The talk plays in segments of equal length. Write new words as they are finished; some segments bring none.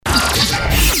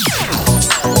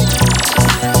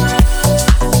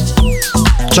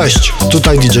Cześć,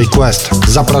 tutaj DJ Quest.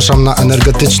 Zapraszam na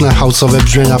energetyczne, house'owe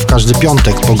brzmienia w każdy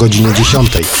piątek po godzinie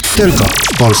 10. Tylko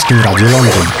w Polskim Radiu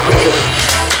Londyn.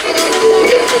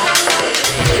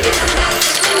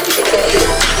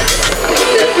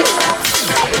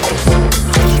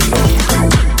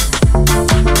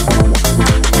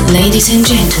 Ladies and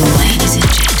gentlemen,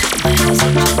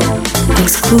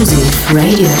 exclusive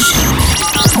radio show.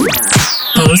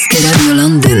 Polskie Radio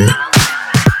Londyn.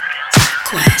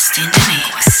 Quest in the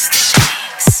mix.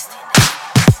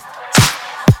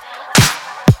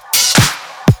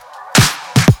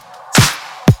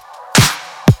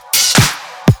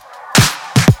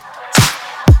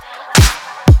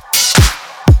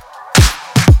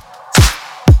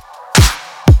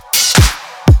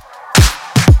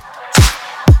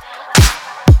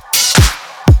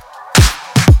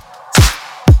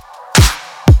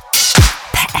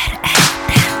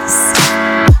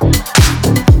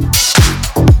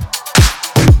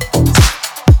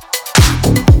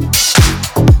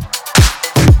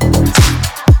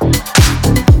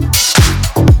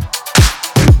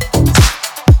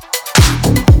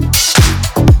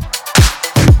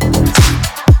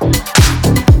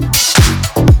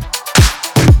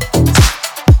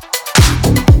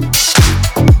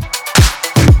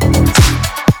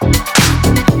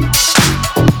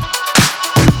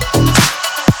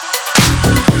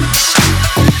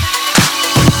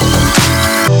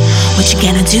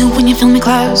 Do when you feel me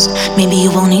close. Maybe you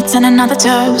won't need 10 another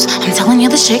toes. I'm telling you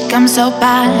the shit I'm so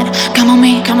bad. Come on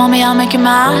me, I'll make you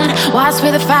mad. Watch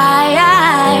with the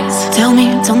fires. Tell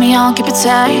me, I'll keep it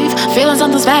safe. Feeling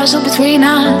something special between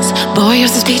us. Boy, you're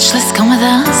so speechless, come with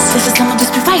us. This is some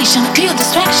desperation, pure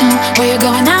distraction. Where you're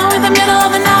going now in the middle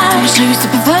of the night. Show you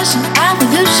some perversion,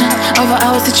 evolution over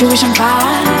our situation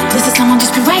fire. This is some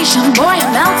desperation, boy,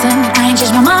 I'm melting. I ain't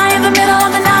changed my mind in the middle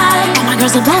of the night. All my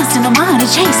girls are dancing, no money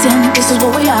chasing. This is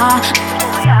what we are.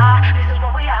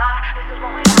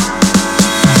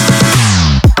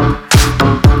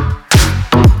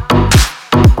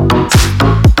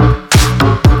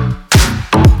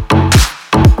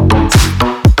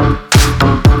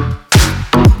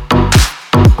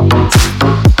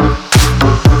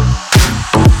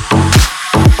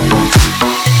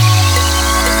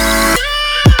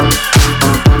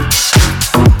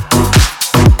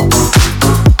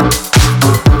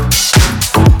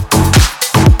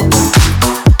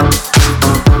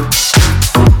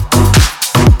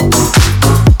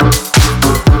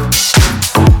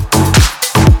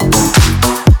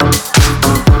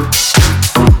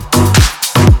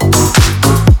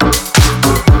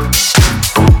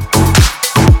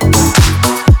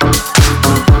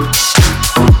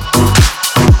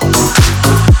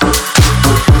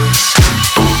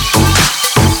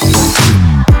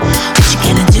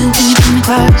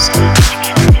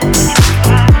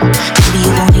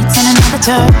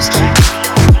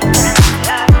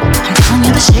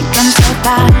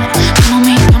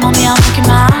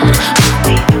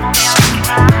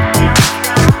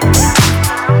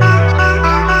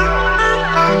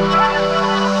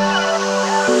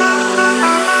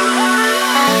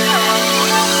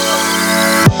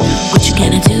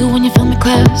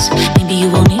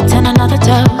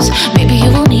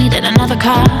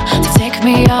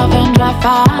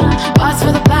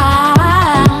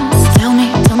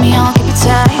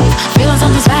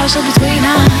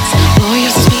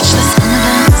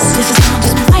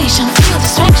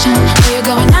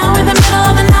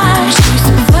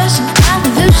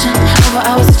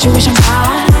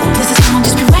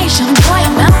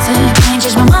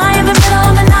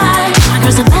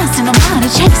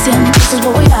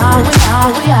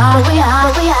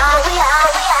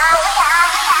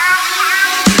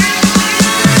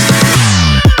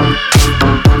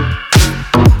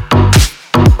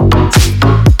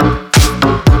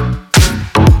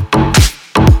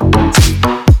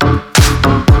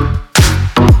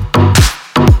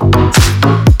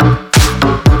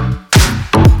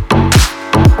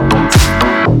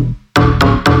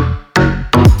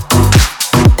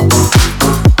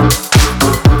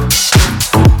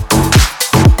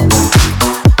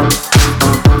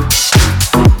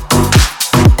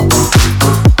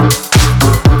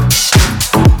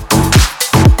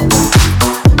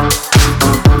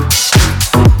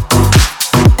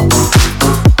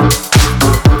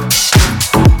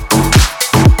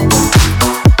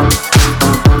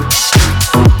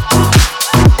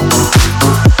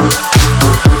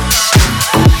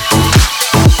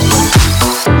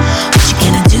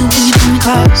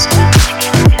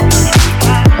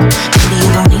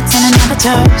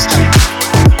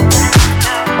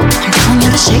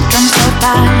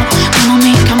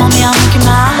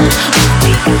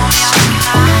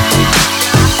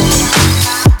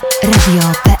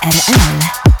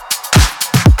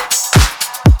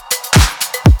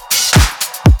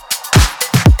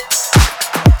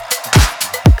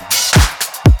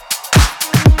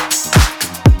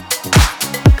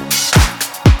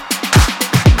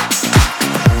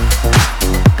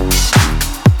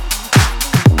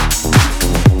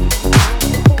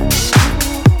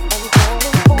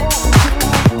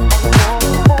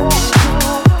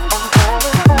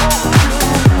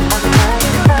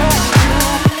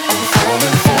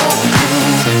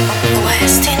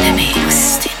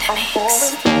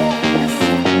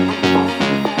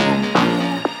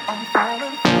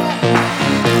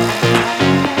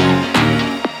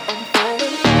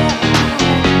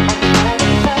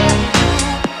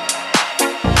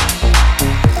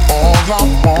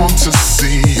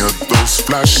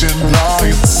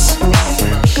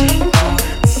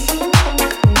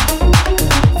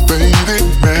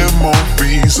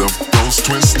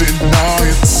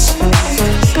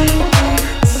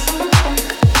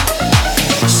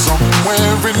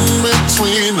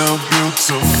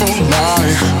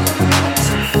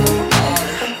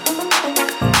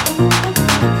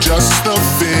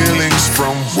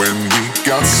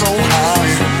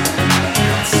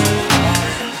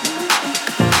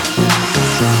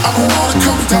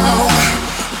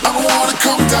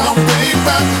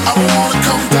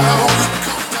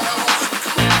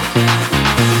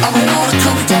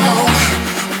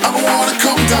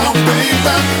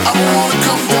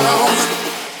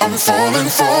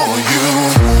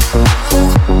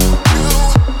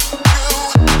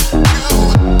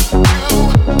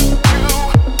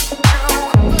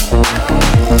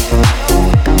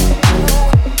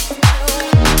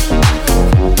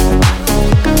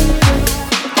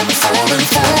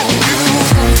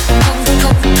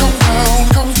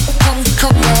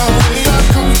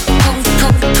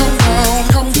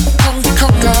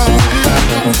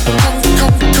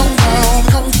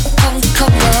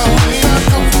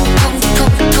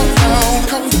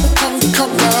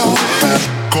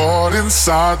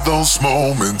 Those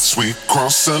moments we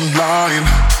cross a line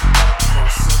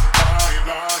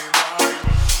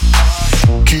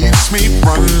keeps me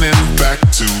running back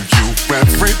to you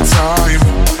every time.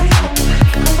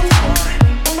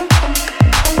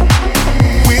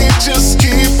 We just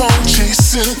keep on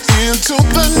chasing into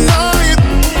the night.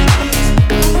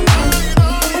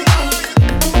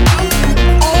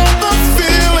 All the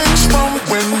feelings from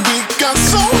when we got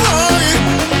so high.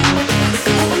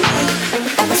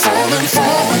 I'm falling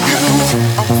for you.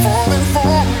 I'm falling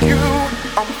for you.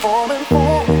 I'm falling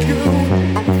for you.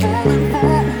 I'm falling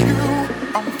for you.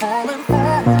 I'm falling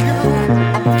for you.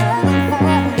 I'm falling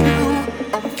for you.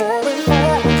 I'm falling for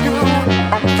you.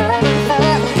 I'm falling for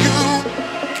you.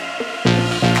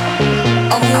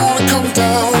 I wanna come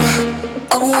down.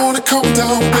 I wanna come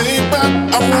down, baby.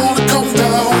 I wanna come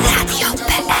down.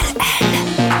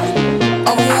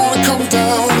 I wanna come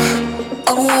down.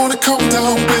 I wanna come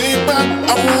down, baby.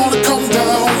 I wanna come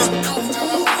down.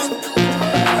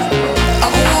 I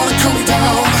wanna come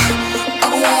down. I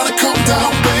wanna come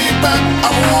down, baby.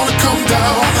 I wanna come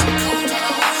down.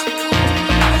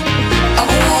 I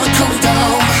wanna come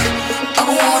down. I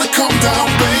wanna come down,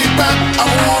 baby. I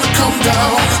wanna come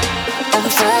down. I'm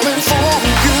falling for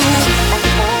you. I'm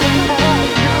falling for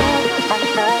you. I'm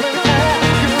falling for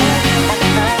you.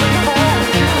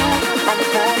 I'm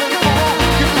falling for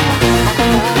you.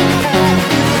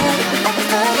 I'm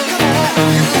falling for you.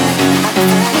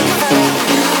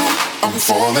 I'm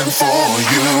falling for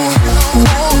you.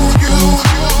 Oh, you.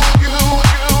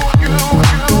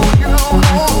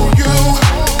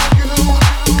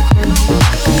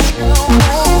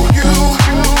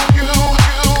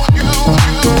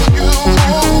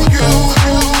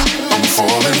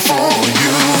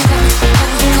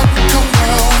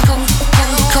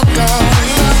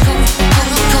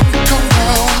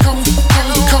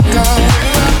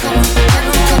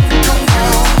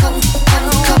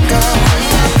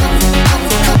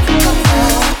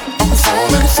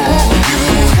 Falling for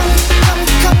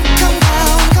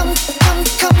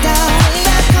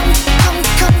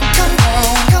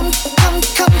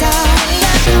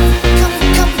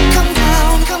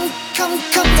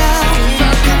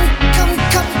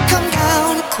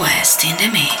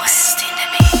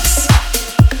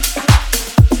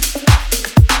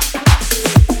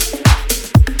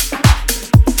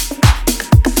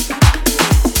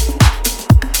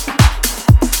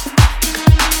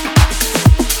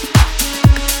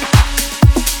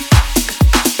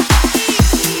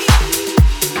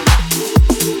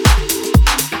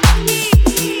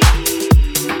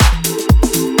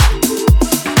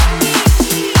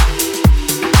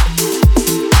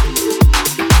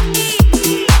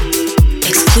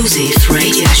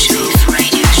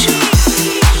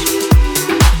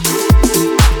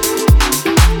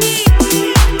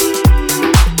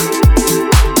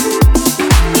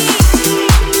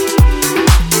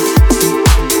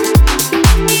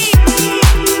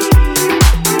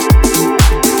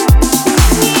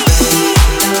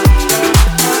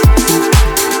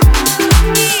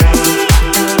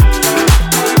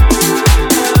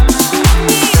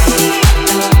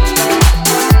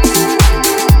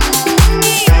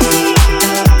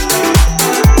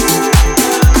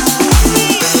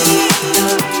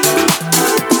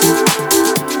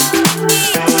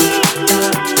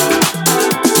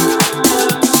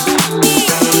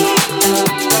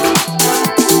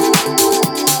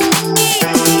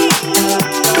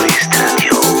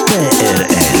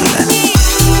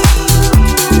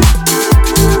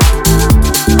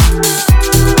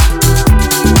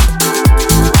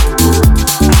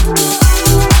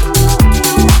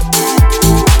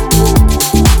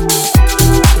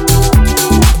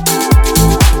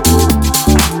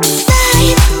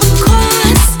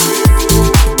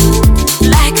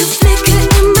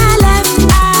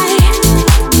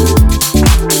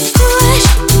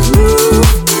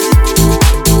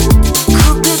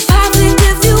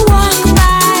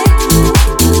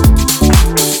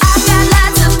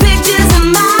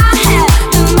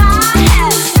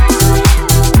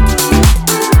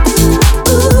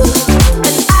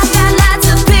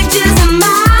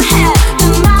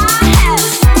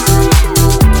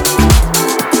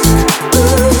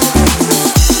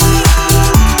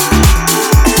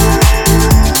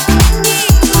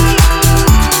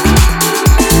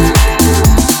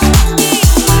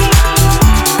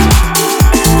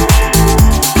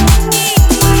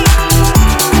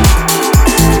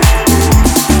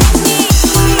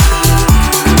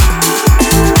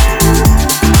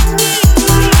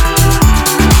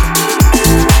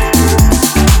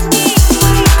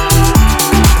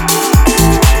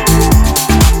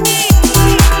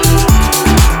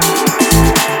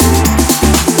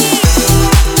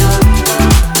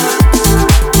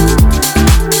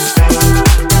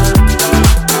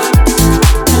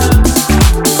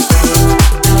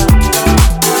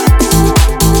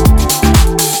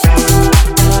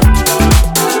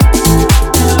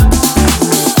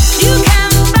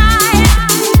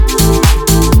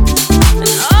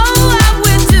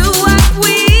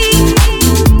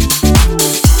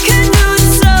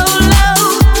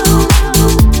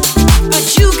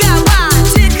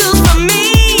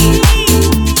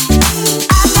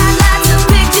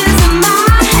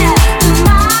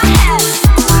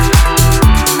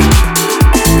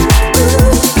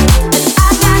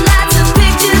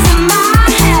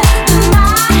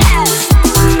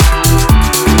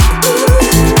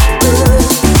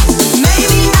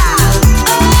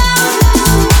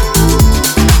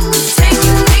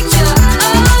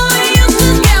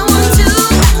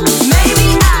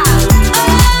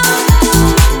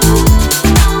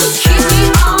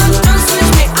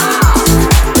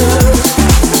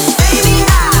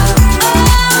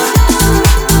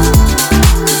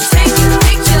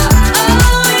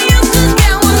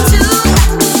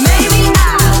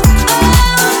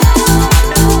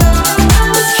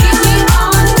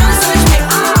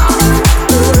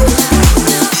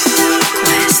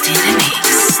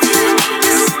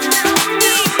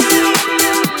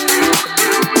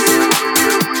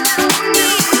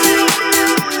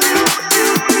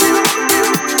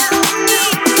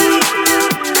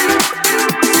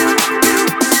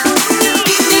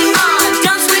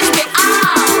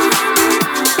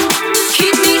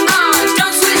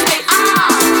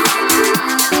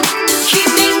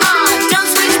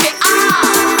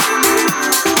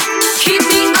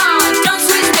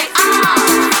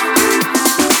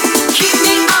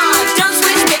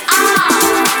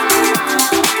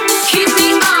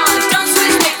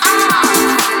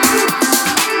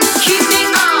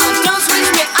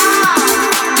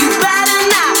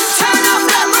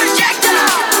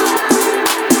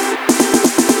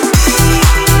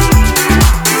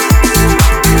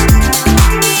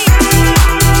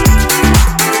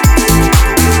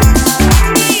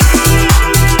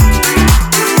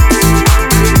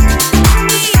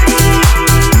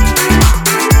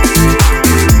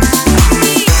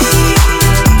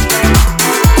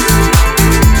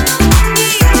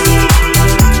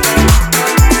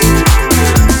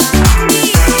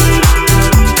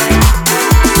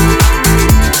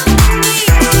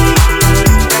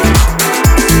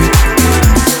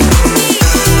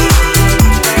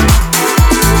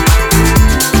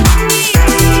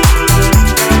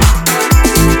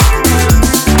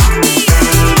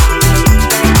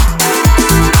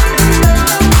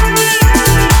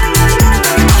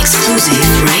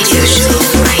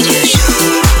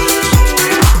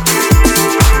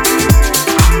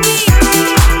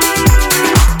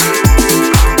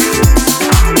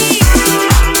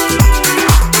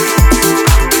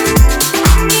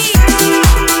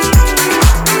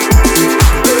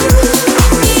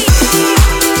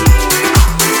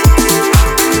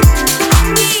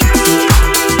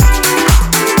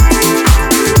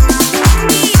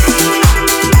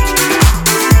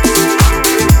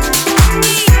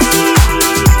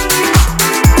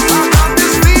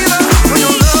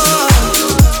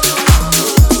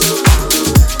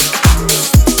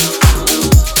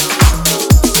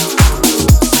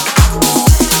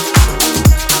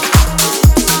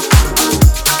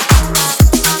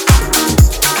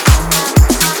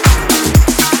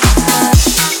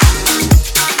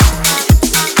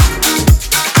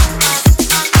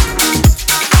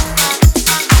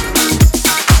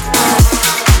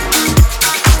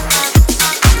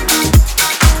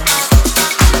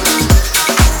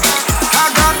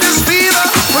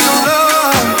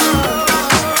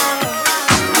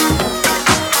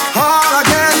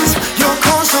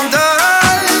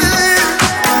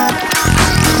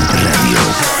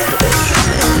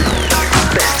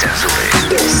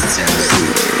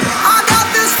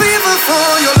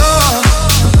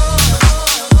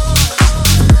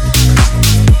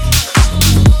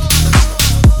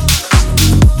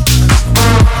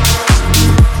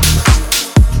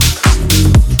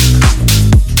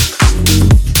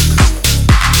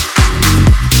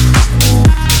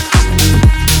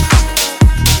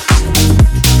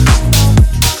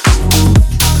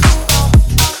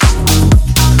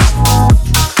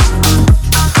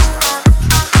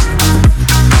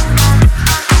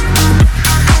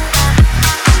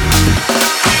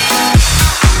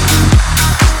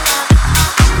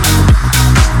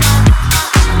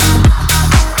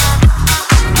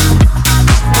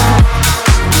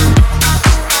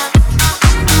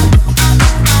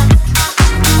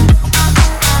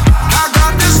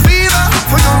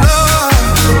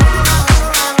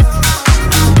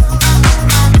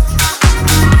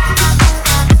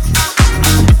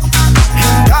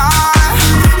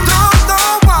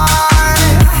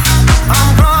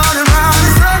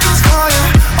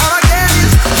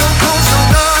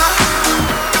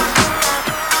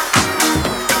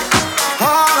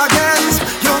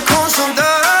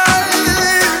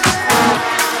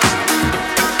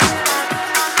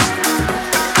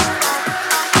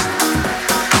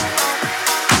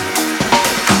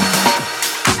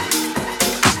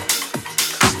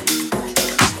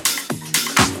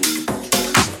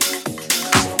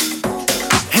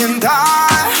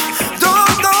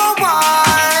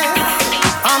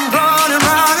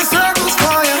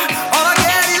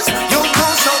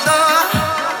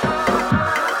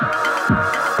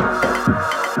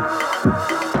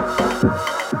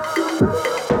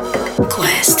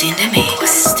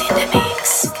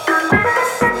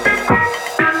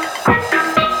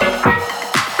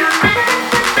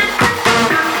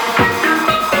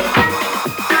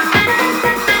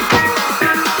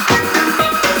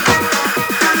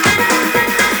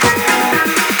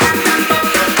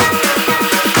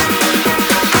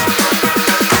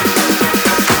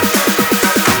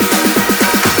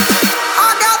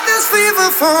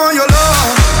for your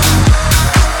love.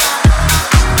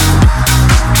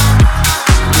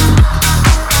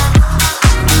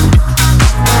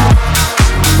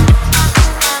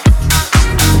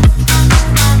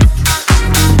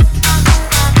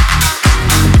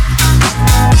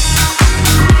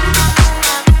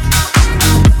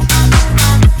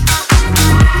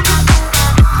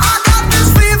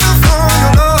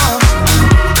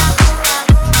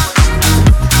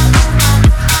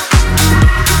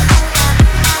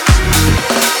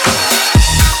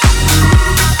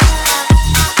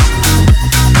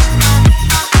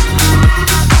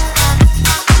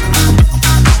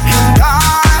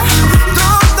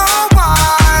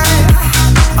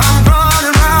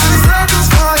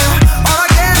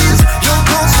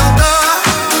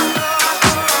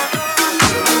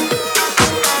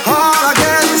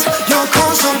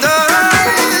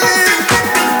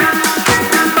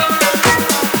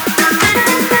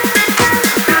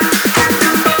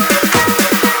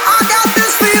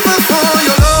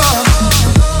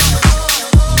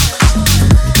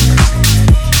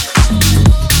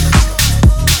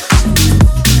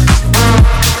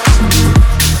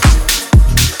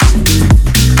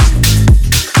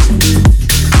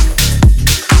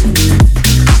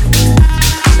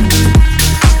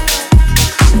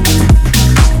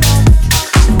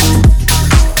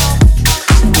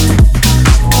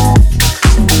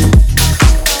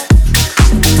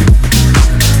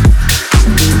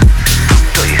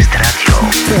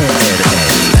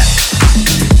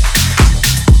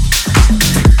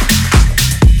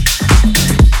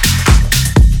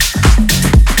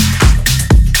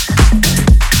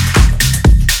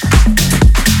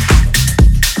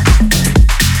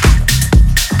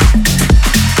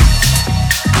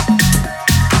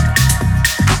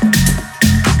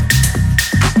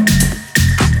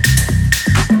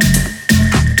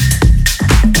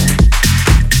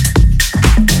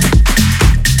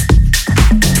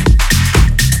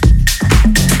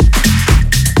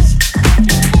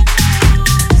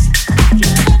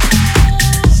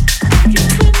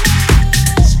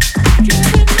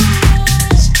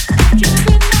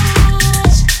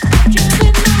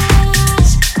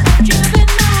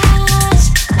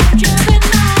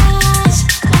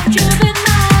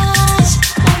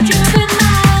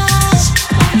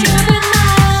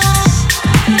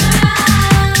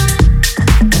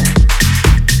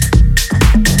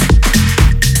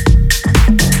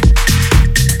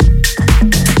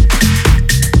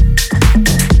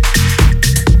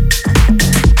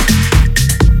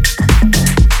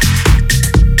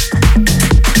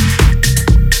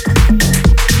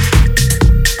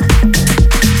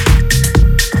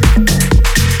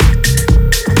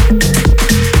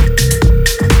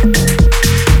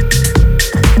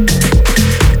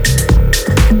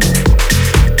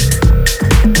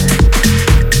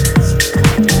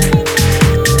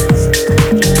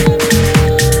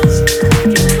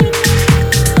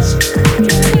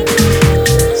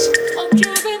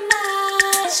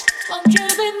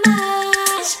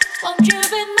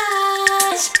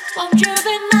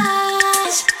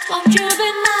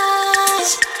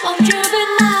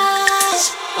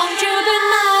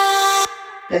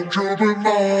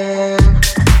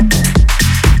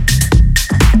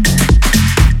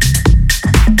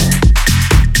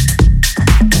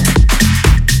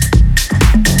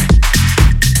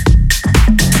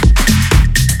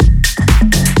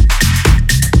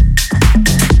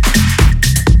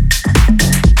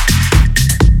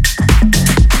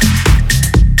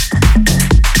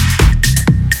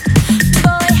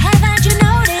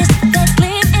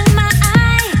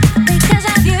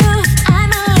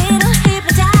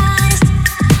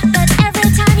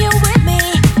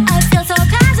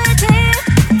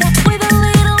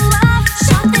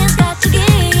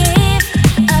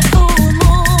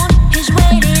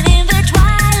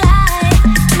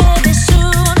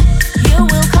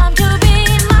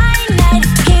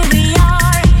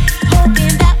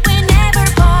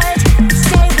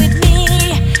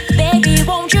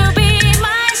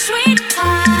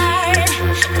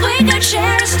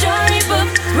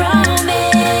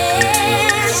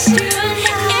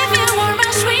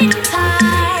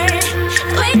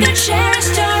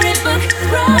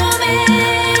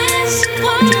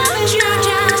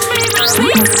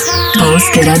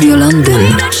 Polskie Radio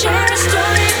Londyn.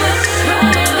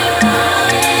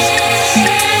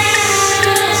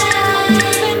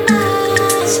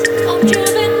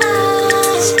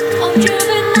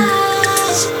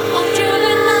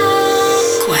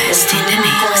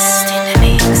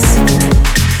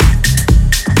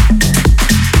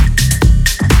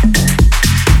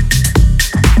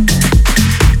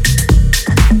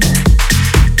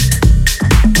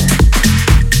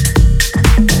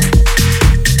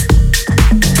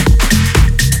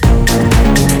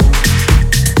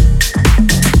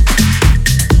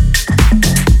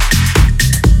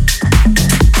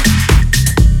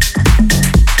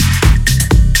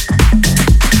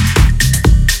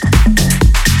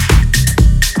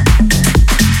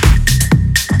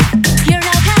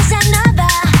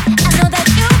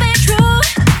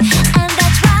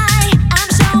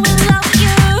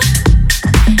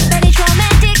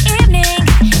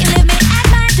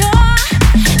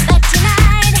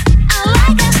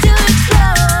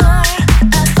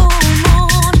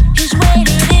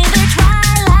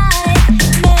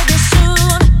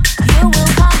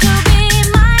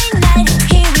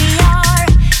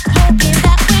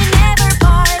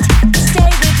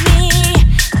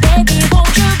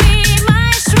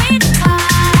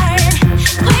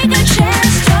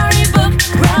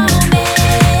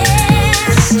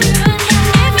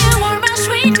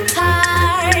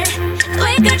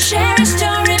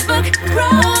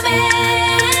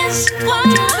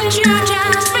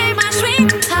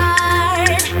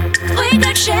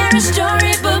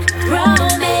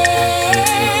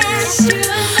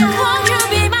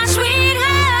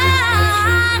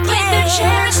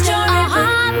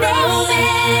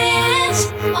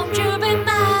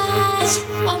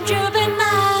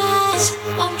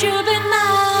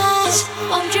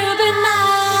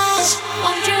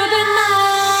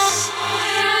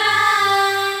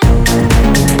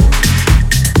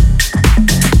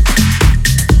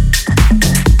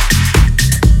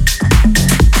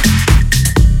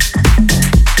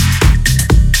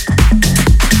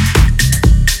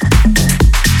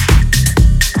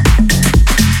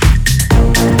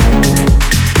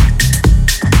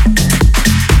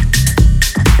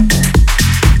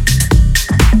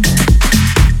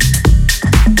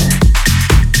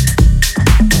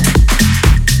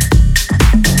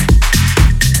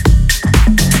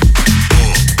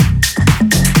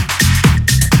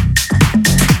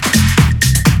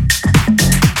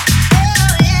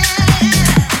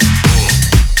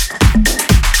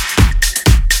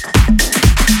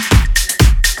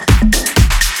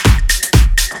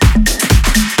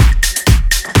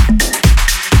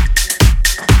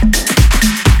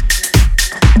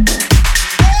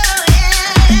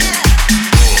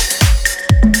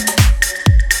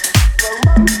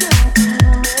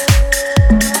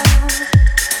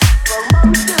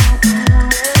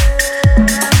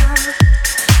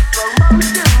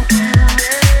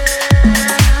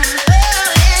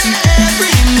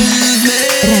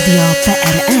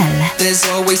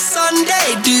 always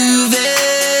Sunday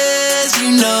duvets,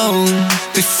 you know,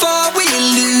 before we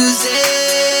lose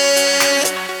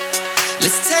it.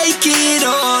 Let's take it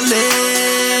all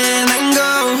in and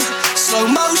go slow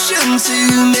motion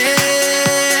to me.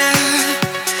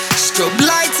 Strobe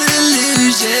light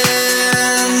illusions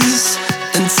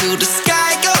until the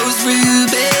sky goes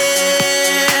ruby.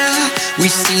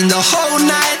 We've seen the whole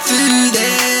night through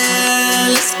there.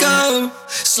 Let's go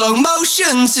slow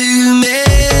motion to me.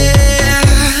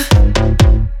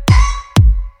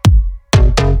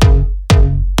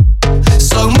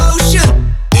 Slow motion.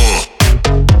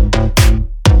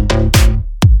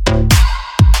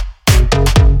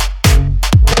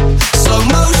 Slow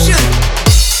motion.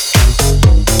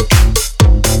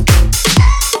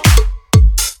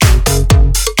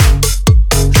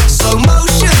 Slow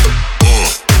motion.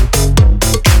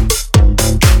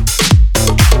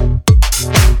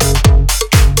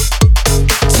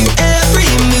 To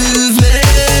every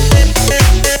movement.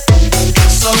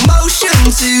 Slow motion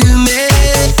to me.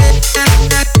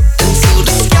 Until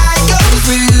the sky goes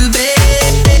ruby.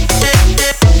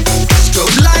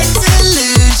 Strobe light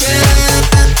illusion.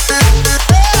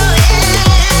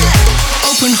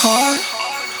 Open heart,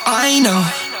 I know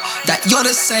that you're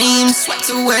the same, swept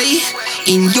away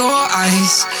in your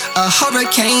eyes. A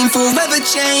hurricane forever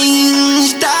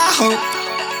changed, I hope.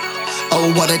 Oh,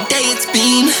 what a day it's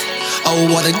been. Oh,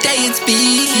 what a day it's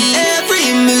been.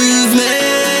 Every movement,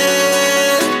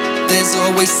 there's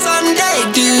always Sunday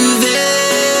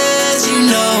duvets, you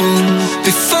know,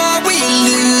 before we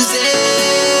lose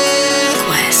it.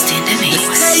 Quest in the mix.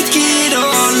 Let's take it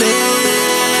all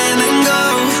in and go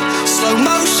slow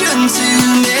motion to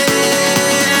me.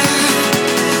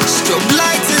 Strobe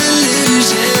light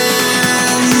illusions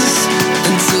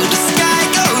until the sky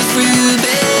goes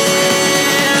ruby.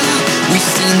 We've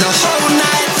seen the whole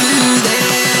night through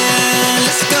there.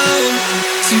 Let's go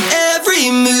to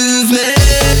every movement.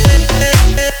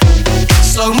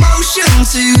 Slow motion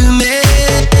to me.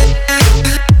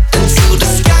 Until the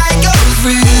sky goes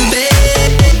ruby.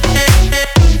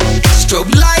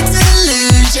 Strobe light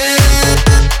illusion.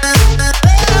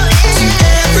 To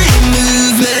every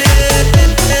movement.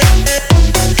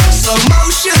 Slow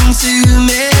motion to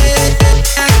me.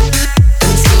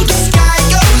 Until the sky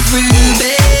goes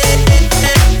ruby.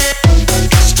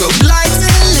 Strobe light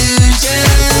illusion.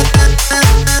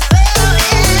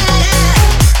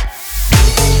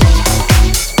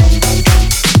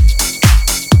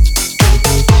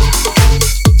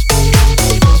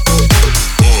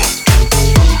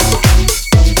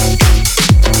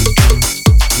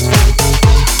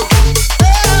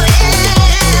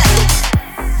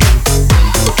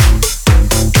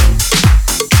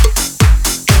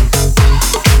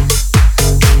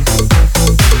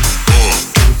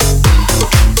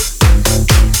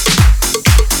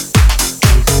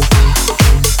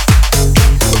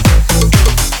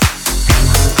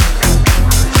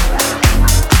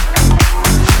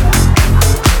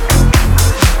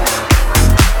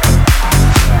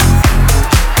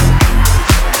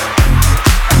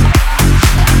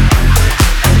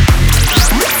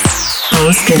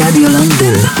 Polskie Radio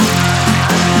Londyn.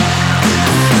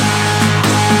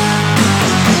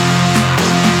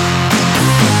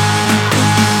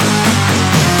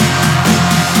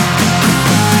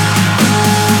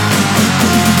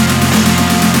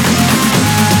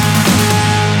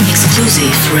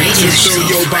 Exclusive radio show. Throw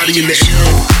your body in the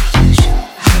air.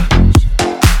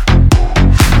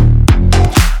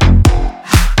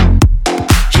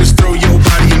 Just throw your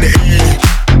body in the air.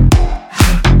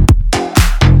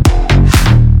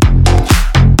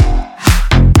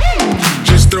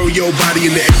 Just throw your body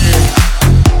in the air.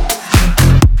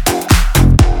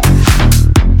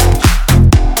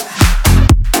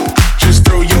 Just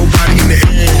throw your body in the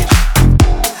air.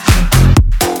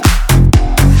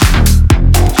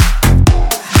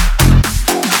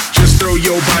 Just throw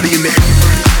your body in the air.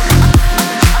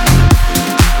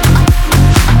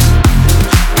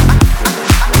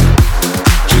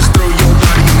 Just throw your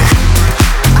body in the air.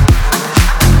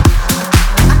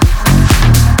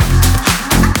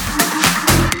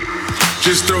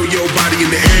 Just throw your body in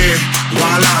the air.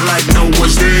 Wild out like no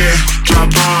one's there. Drop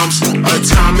bombs,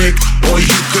 atomic, or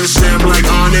you could slam like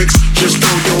Onyx. Just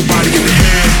throw your body in the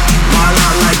air. Wild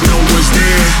out like no one's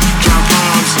there. Drop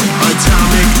bombs,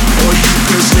 atomic, or you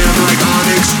could slam like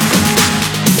Onyx.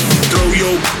 Throw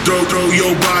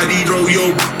your body, throw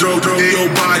your body, throw your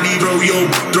body, throw your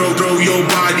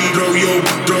body, throw your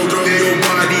body,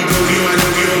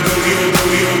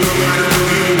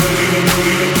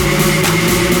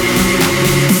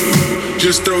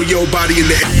 just throw your body in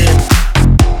the air.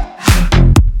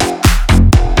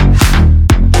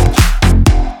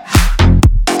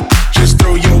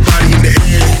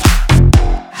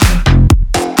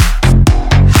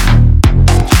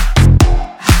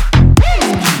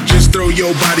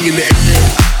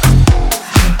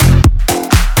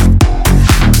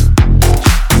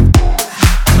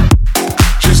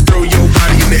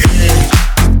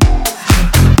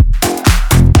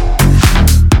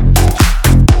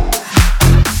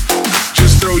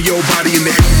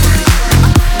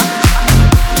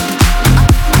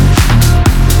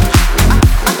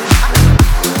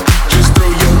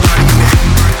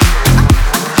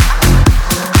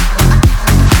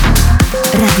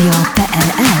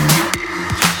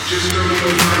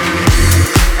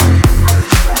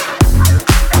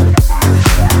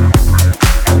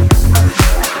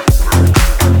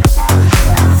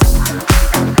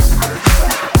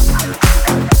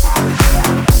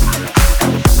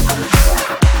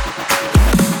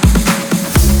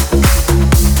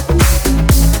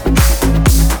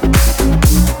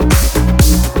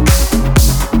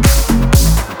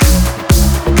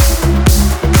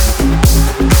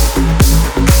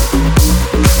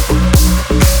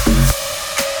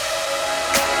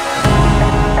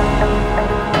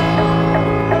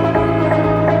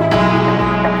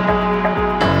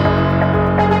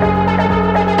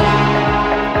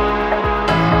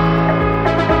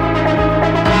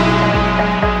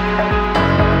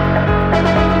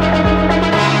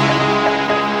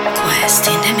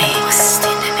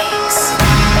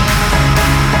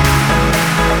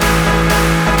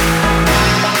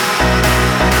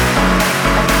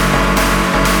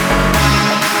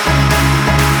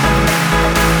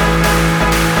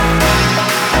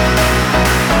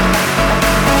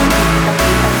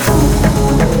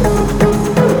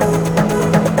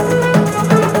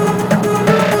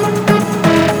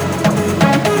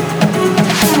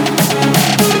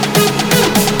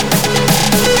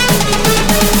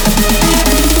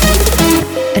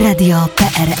 Radio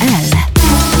PRL.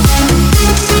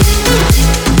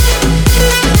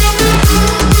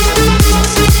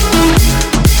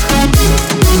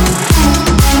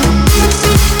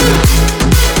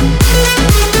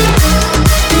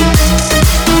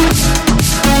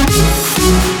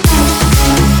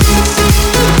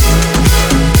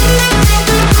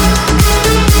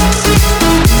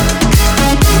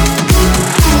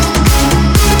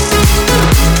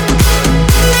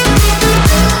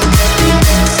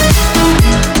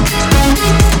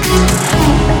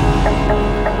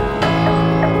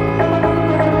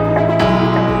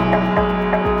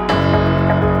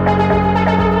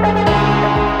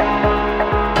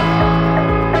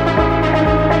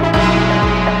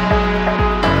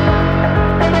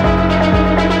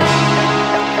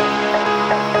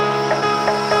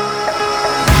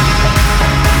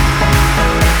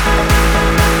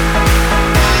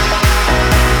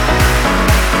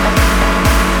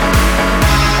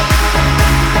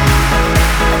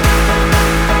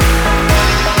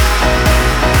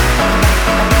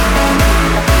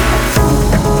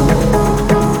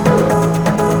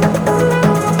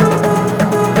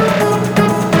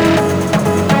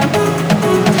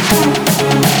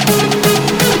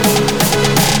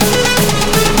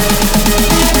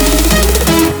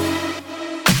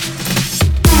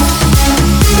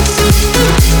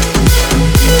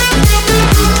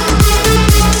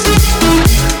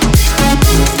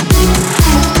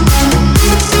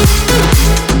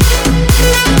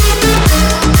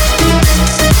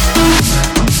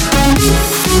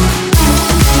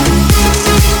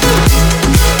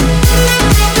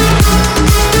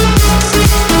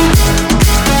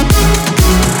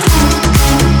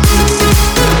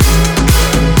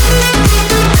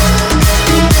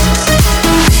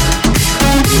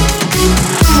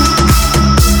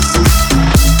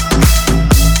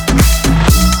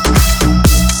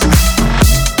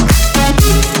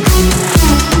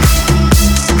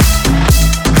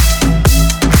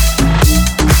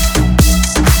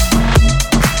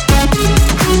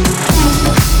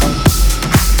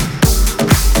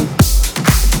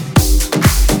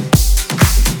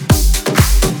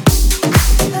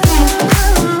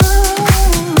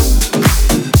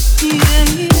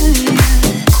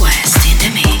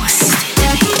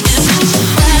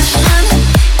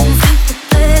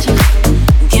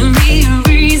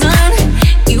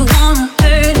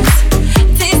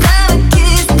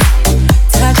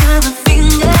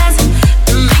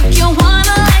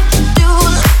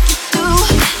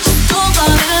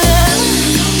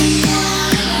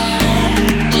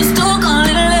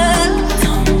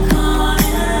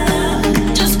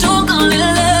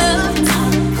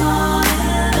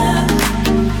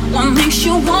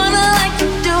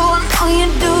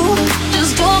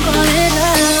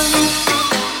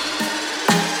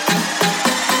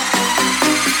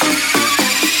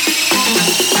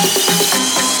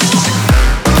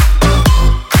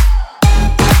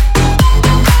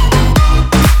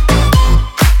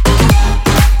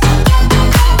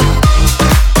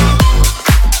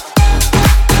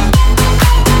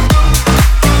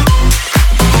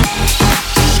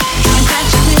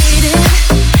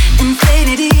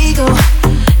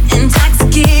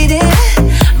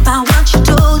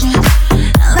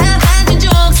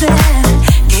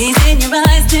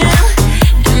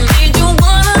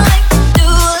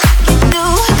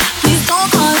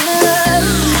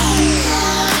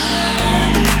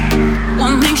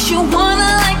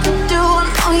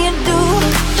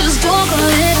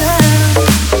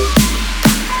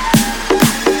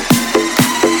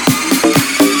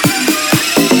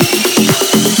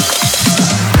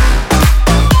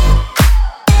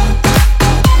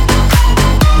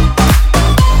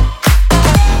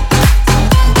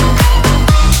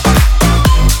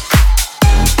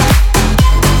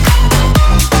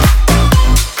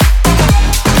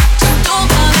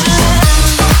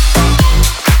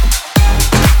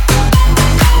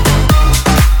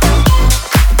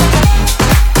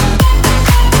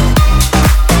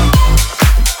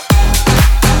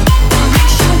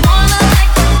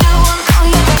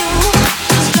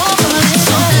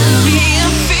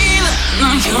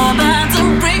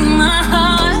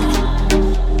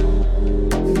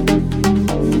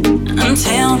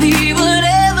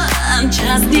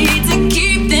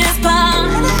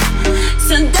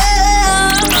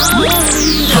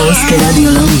 Polskie Radio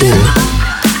Londyn.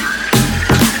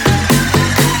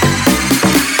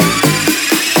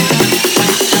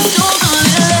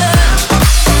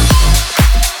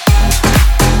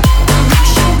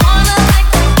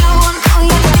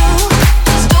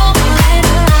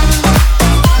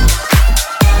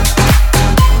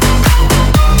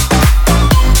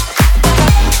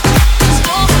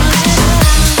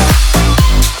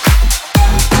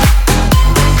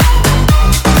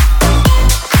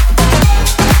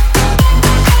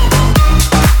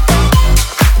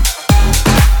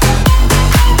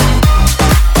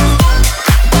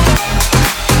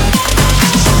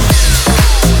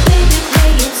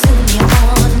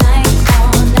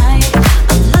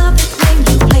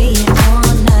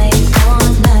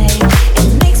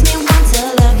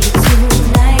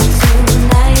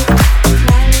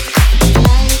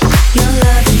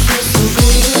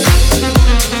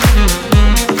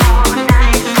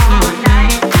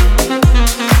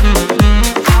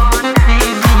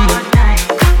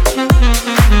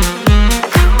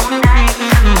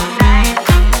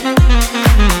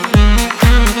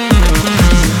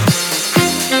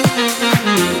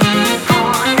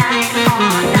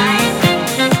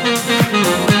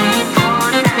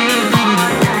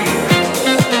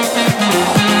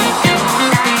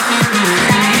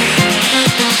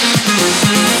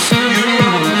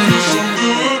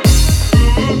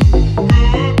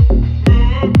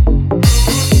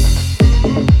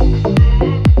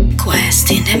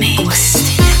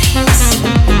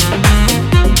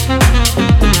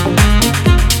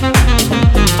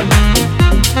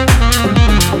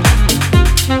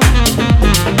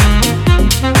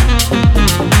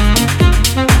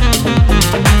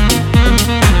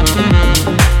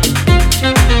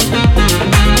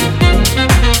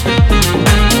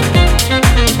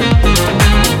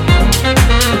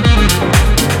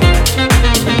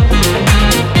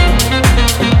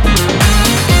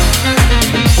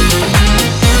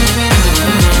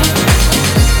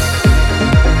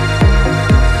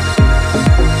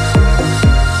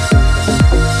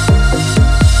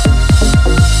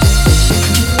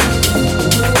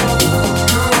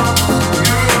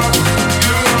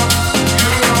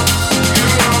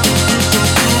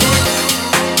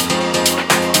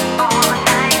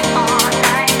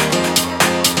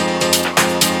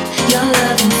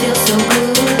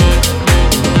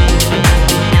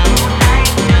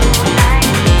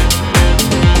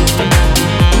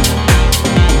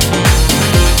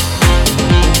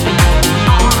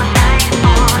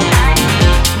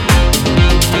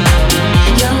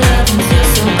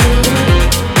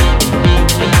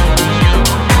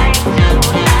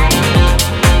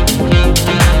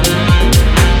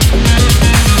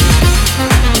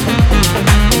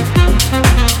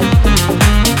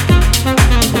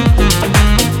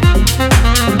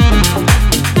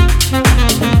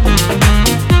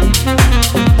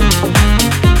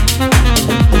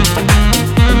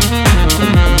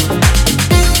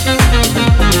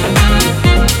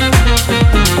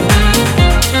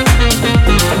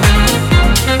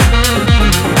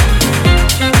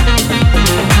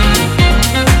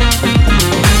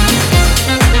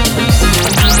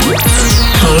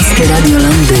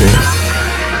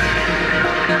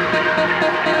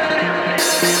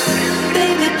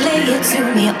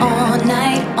 on me all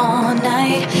night, all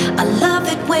night. I love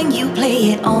it when you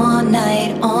play it all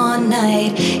night, all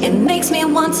night. It makes me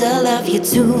want to love you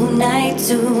tonight,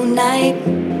 tonight,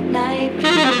 night, night,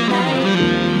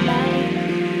 night, night.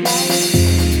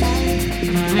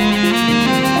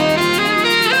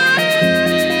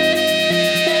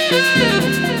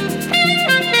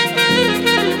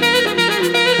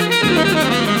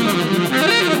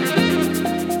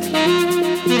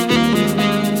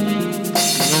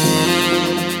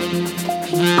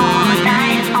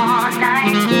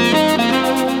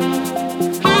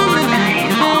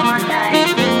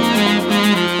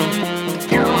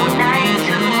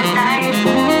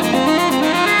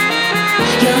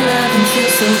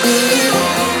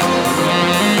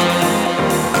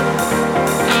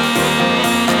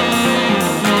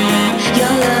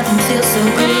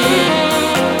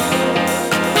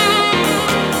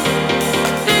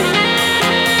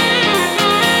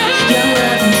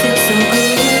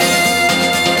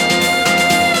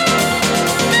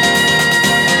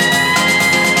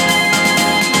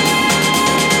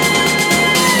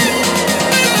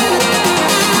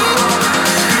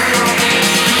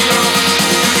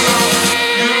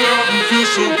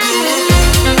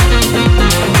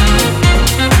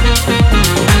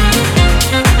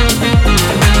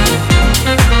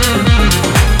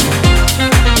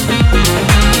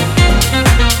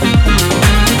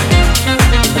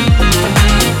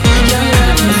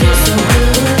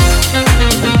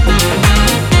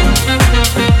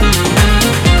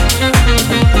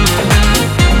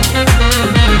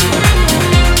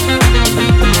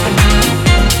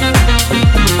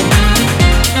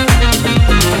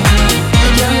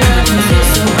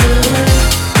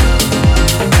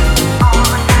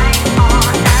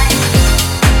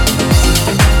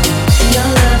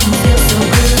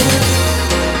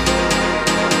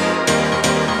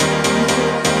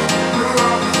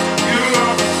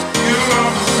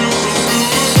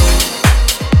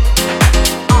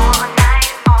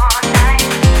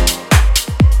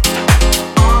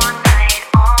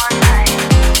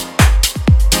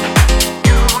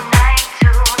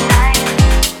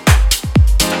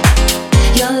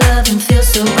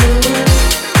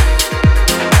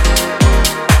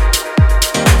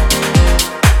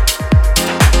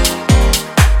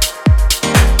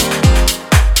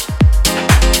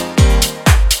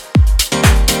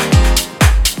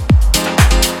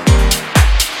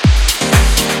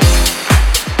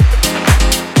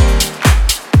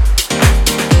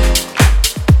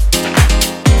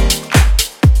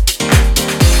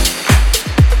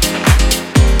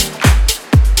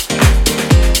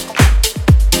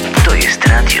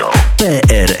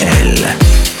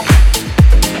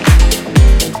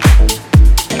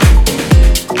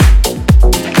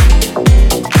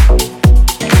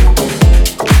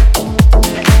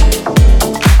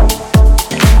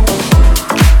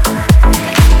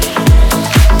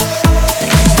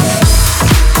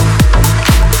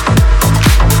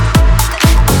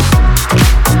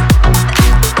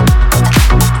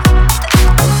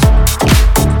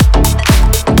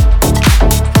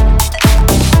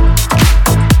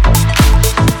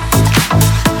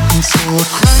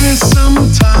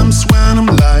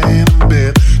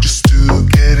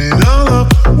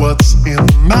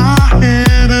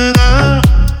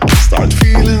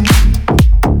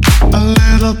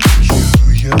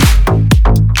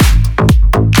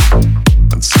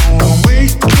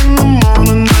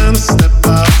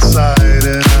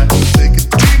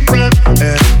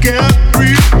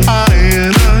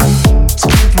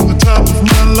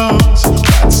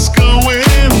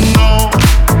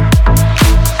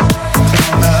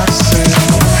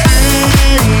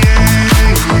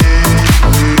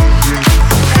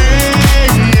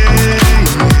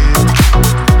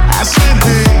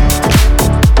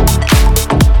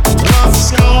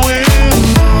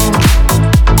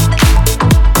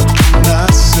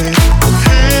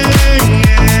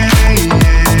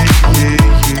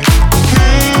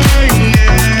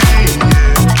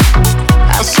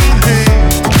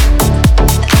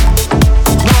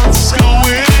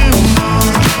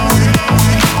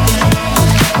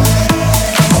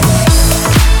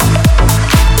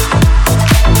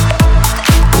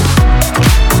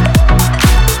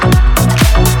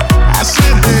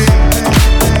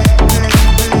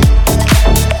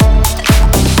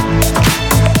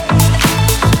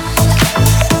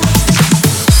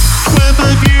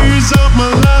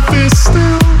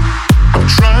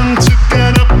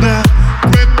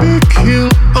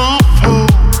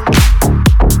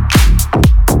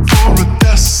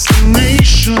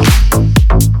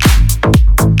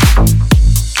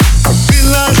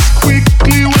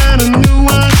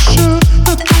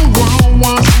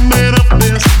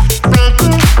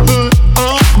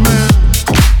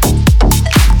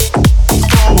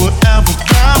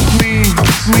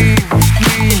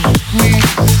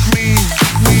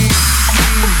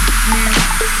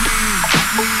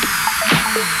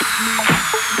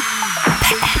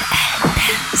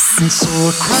 And so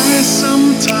I cry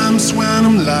sometimes when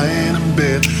I'm lying in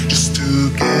bed, just to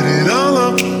get it all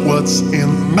up what's in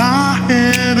my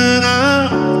head. And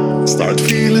I start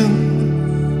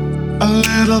feeling a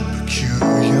little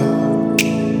peculiar.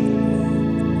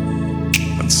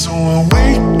 And so I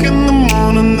wake in the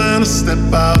morning and I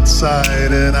step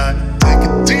outside, and I take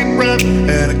a deep breath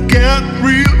and I get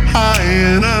real high,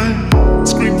 and I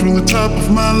scream from the top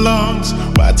of my lungs,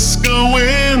 what's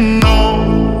going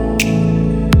on?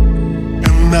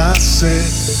 And I said,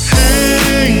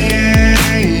 hey,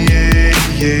 yeah, yeah,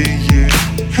 yeah, yeah.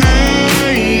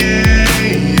 Hey,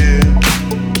 yeah,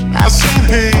 yeah. I said,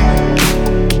 hey,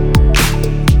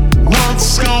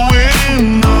 what's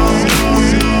going on?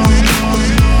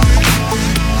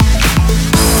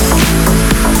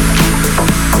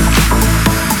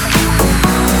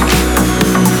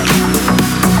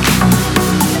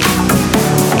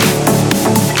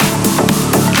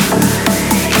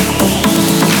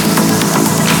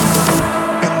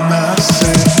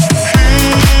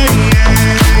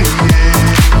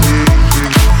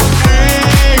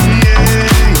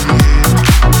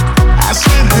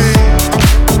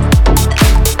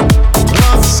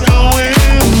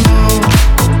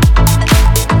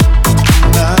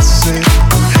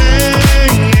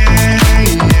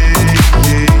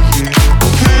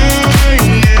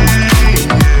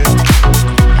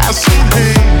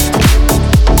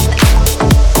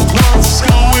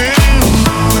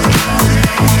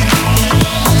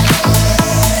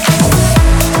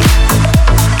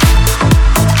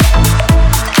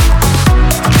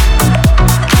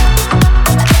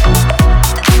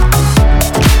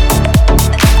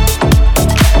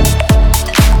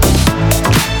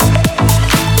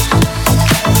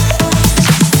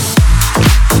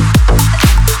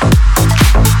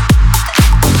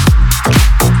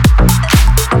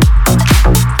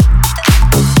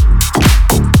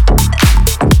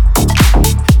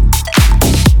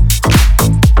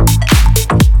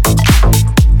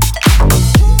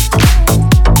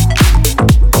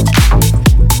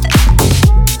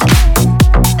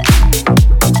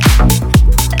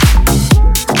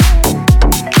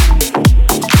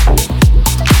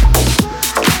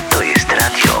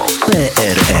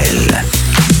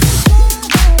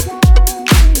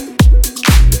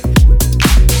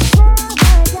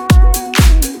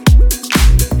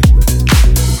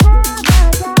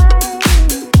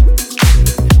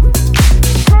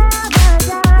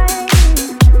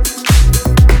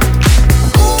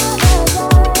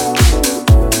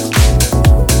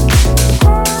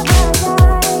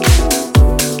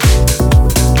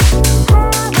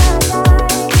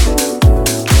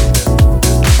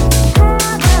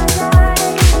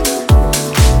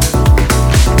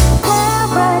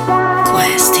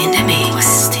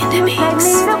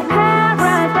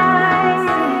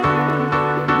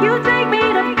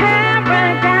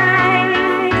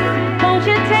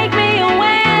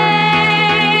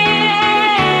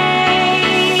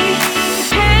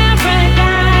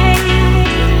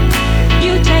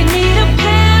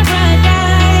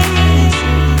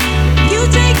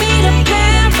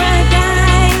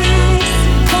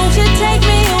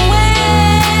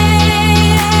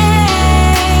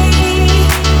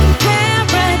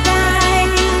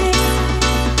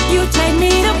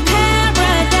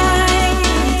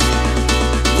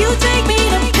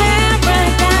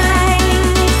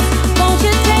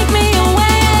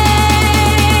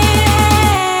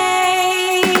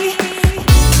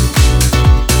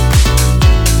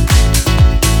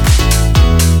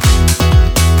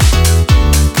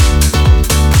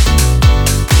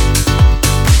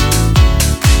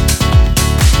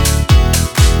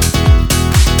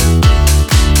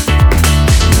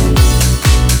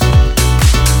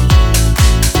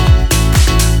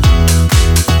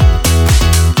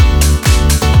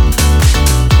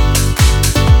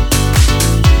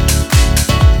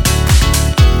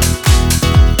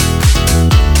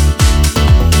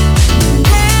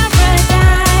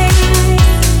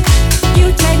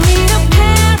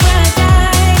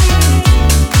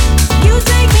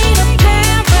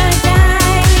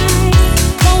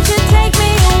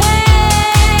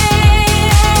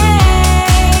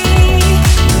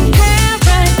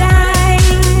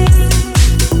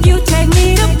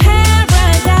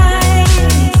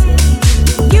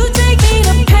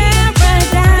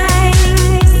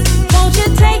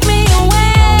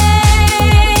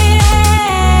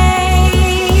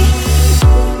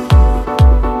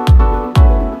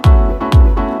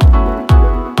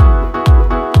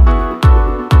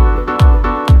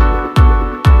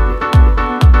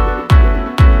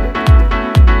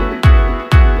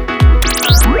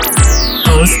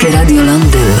 Polskie Radio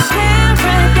Londyn.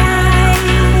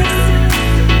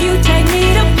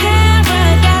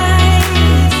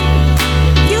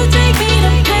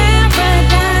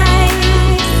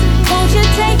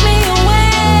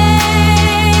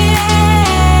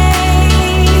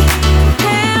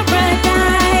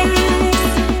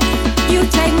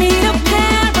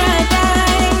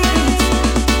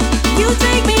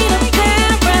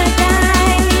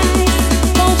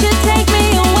 Take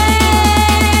me away.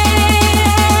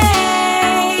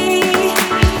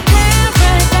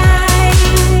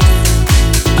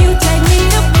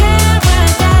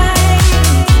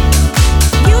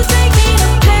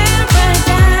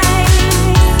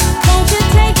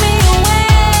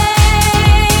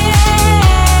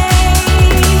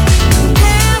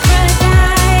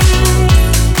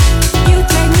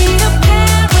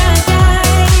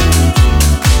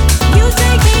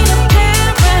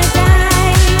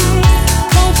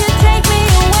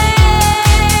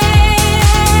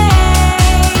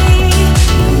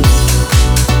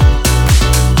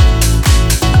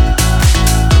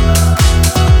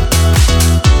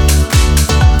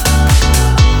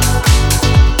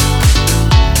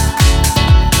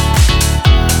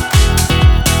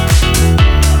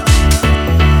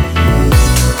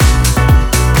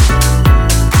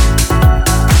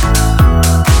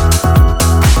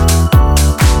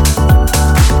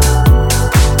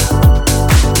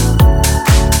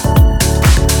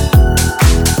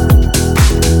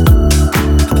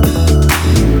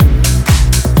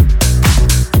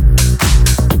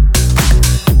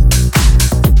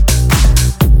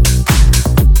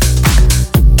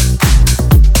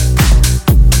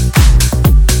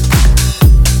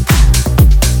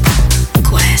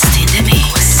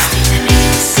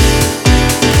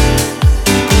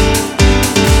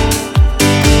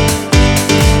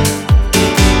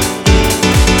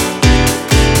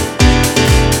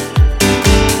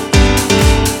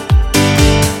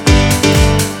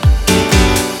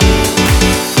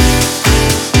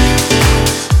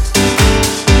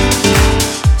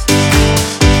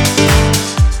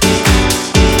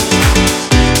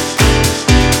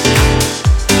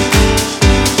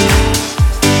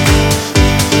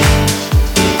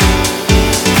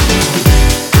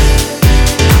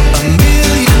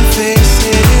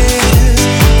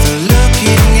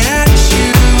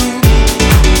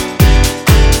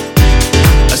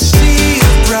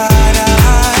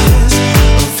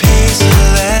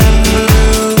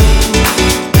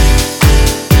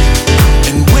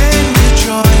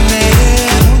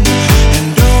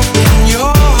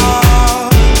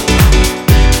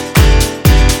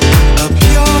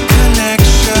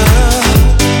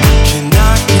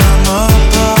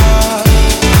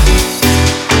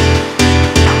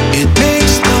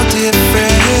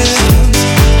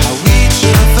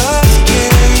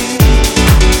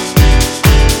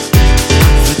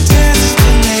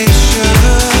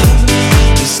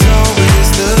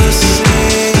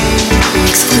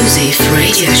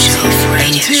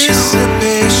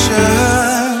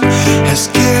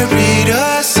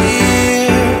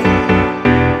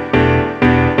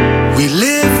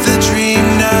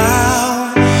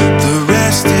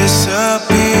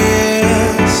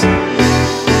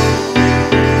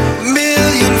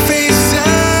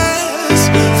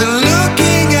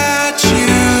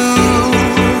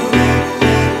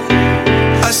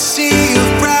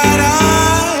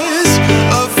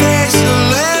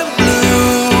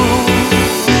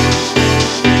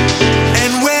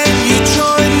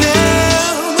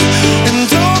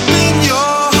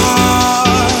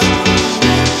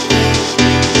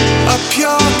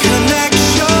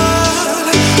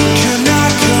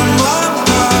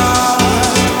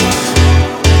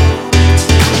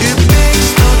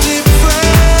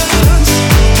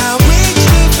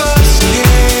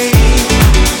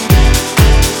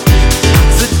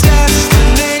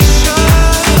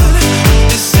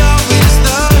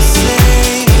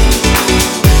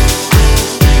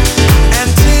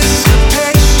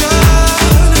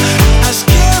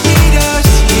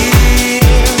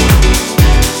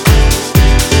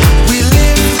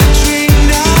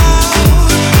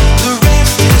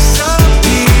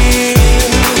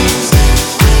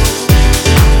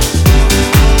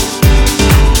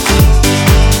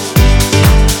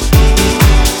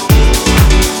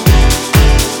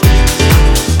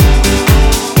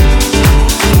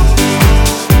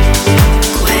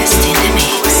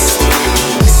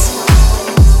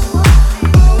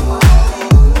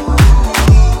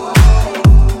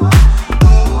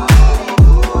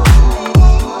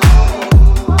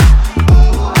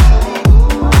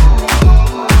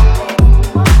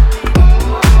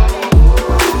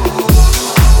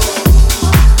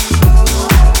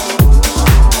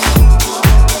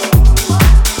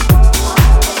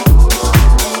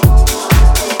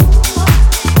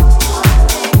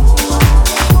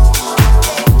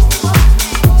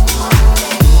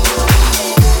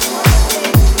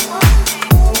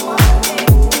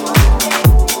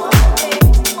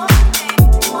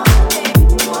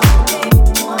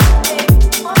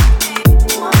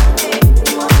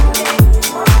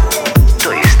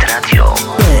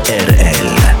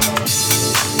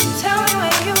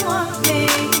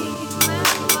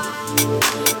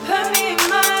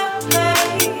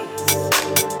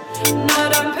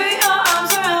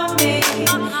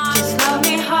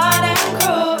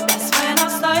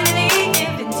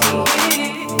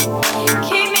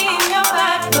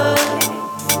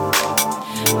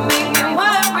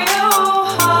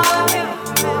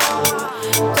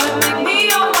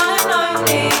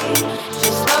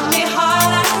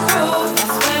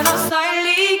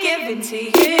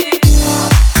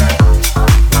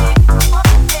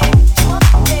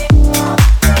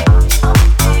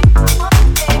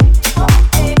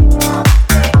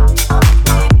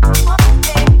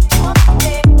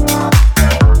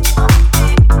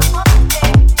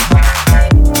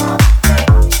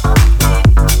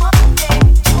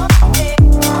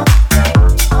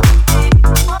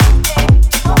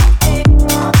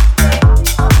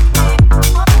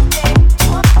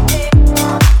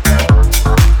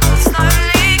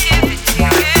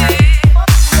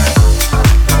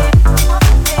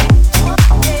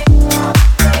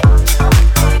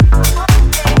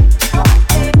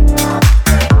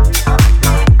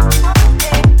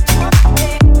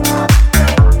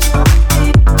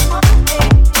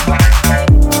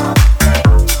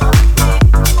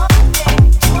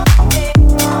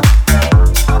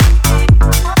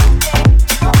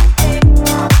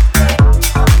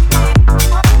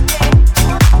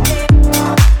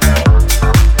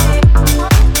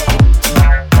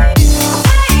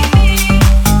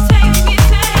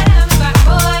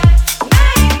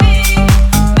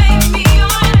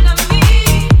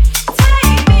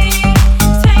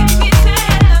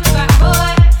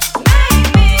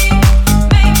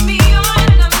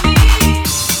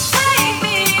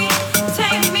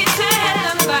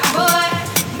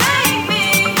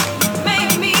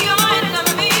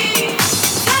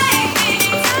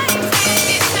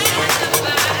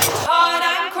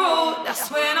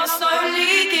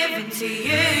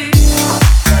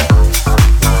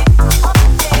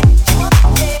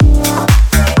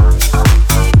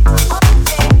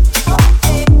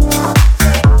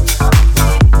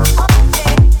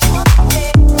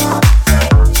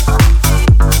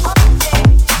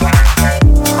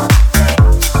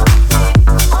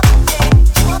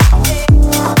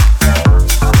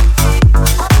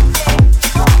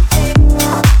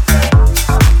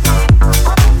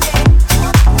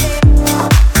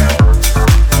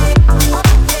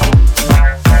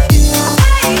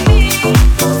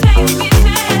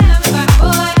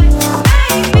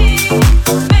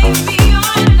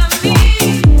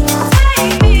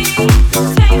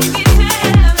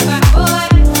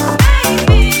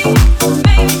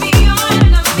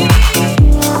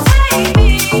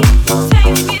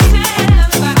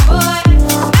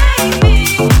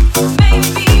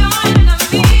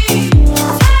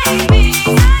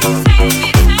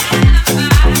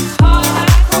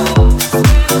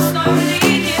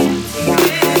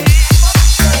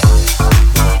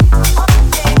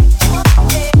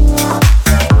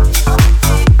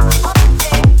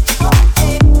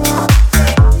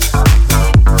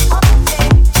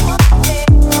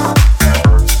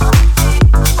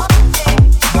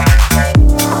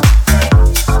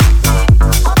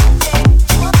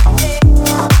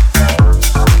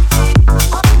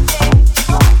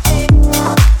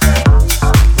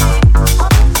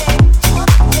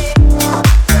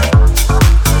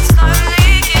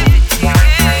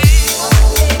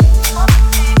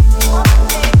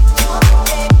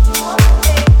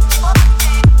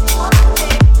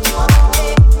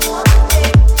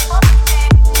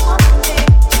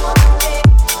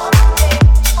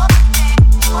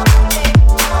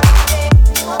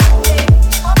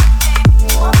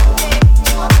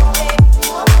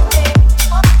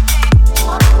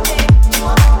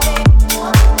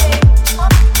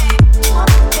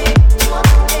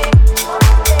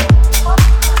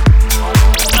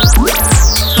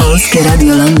 Polskie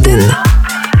Radio Londyn.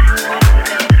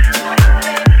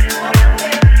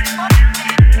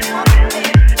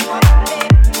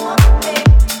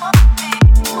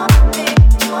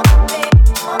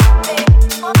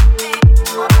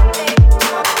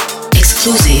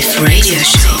 Exclusive radio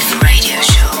show.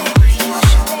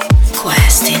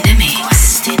 Quest in the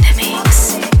mix.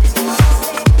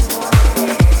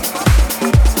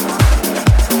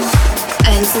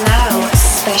 And now,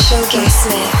 special guest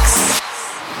mix.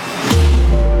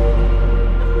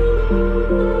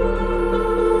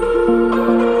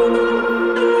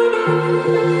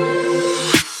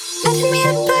 Touch me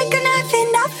up like a knife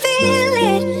and I feel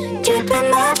it deep in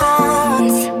my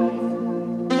bones.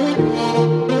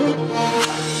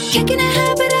 Kicking a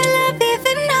habit I love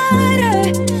even harder.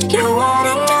 You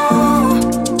wanna know?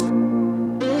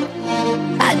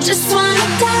 I just wanna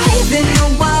dive in the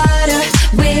water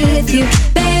with you,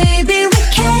 baby. We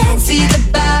can't see the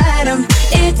bottom.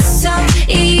 It's so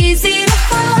easy to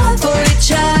fall for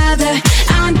each other.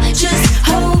 I'm just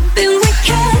hoping we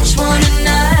catch one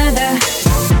another.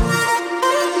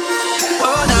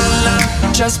 Oh na na,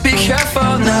 just be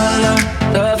careful na na.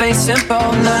 Love ain't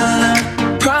simple na na.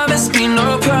 Promise me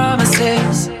no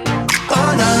promises.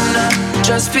 Oh na na,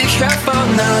 just be careful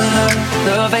na na.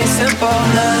 Love ain't simple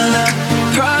na na.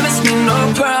 Promise me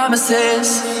no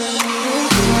promises.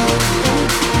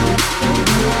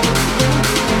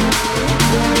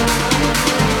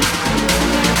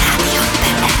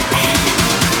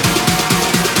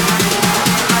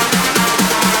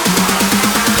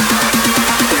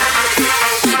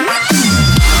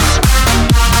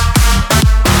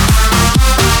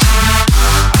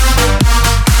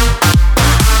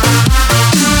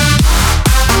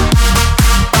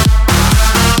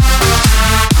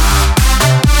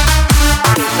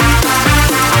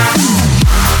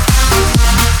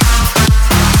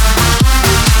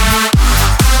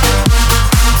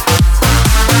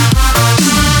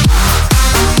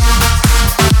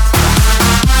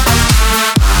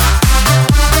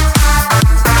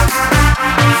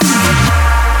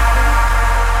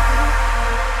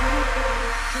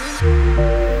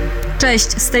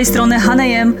 Cześć, z tej strony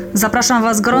Hanem. Zapraszam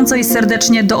Was gorąco i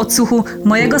serdecznie do odsłuchu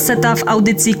mojego seta w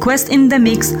audycji Quest in the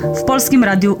Mix w Polskim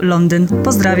Radiu Londyn.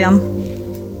 Pozdrawiam.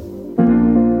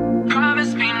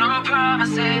 Promise me no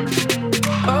promises.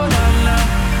 Oh na na,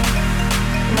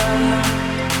 na na,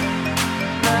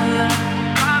 na na.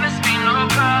 Promise me no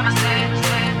promises.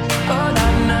 Oh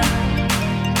na na,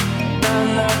 na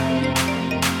na,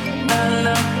 na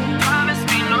na. Promise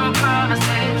me no promises.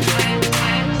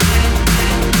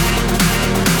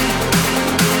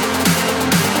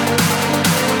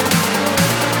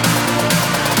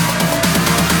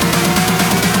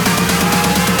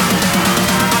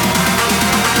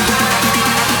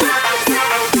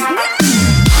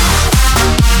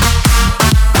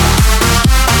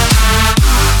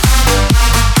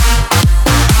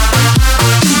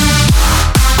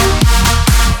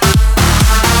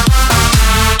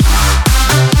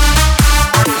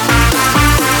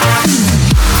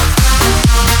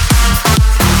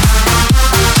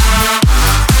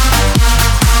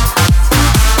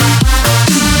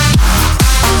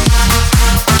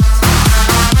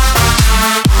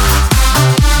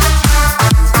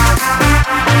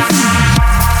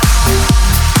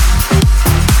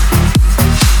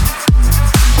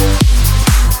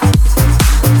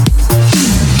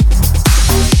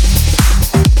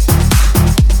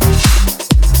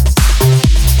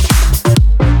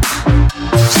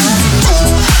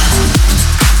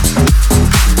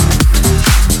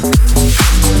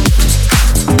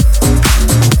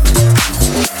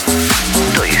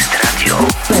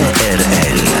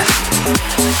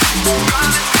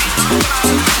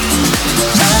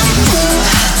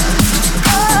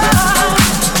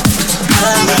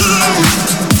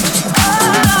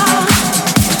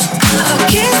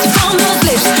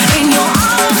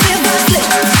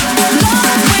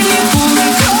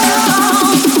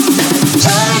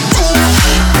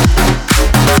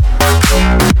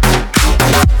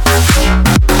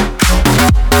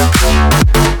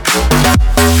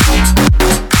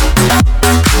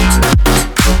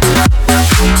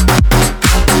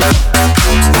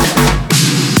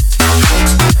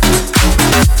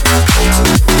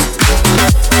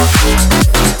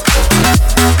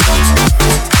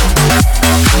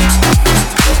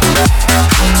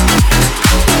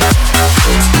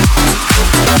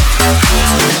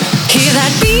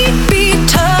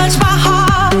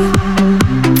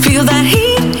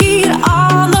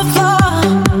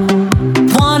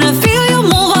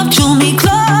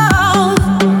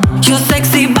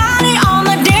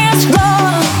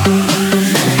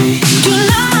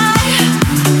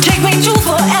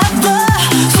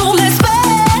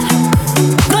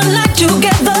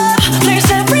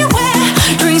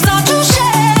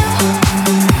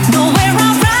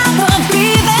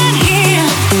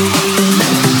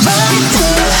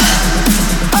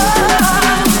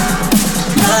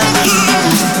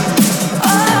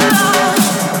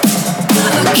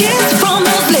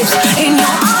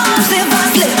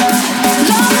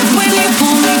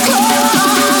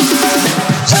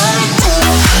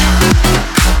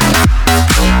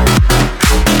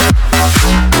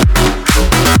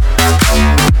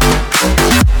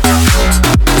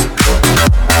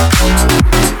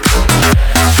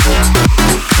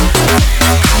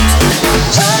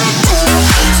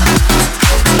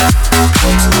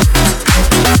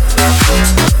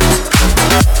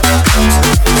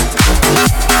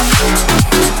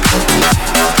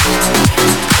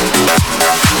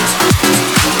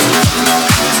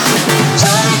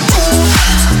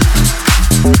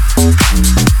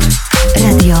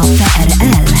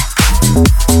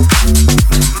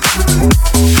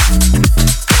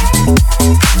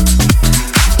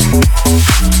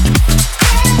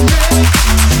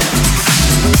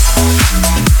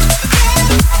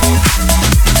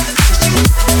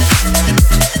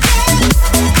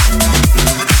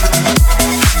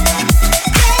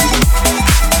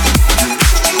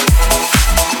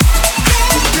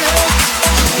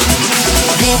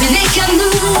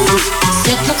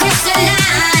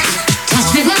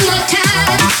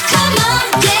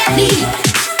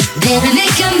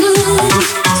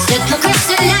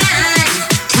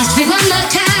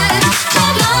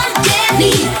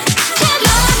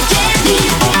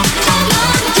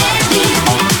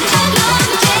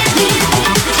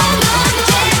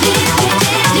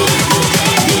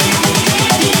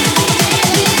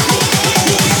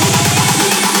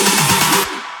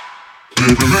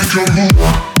 make you move.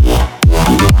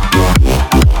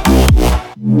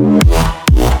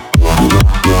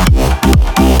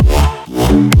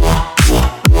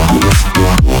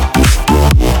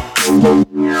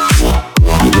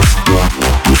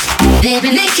 Baby,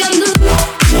 make you move.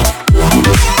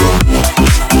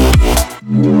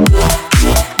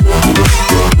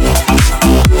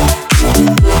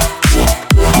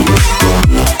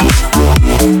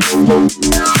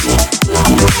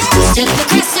 Step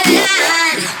across the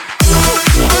line.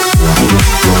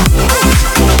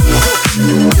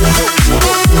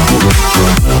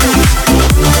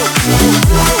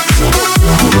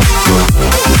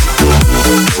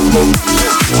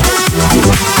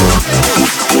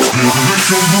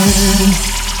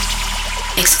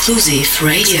 Exclusive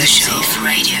radio show.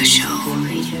 Baby,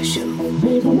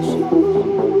 make a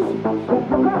move. Step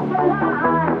across the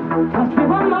line. Touch me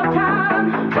one more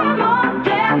time. Come on,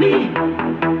 get me.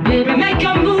 Baby, make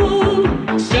a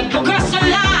move. Step across the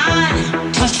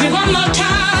line. Touch me one more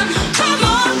time. Come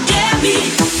on, get me.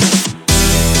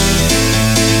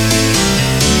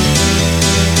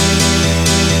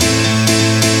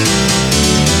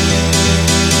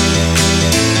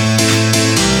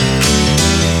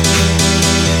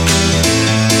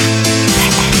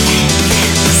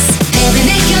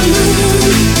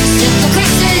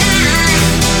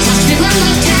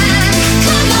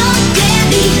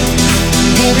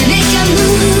 Baby, make a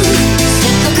move.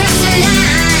 Step across the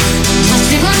line. Touch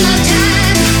me one more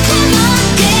time. Come on,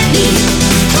 get me.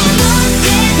 Come on,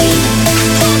 get me.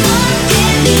 Come on,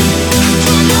 get me.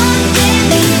 Come on, get me.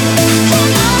 Come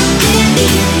on, get me.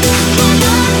 Come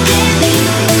on, get me.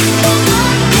 Come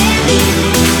on, get me.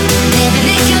 Baby,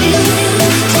 make a move.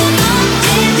 Come on,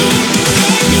 get me.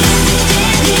 Get me.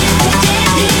 Get me. Get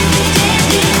me.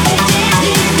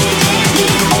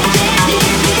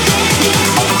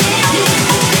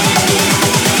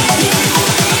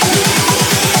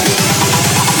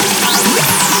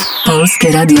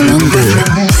 Polskie Radio Londyn.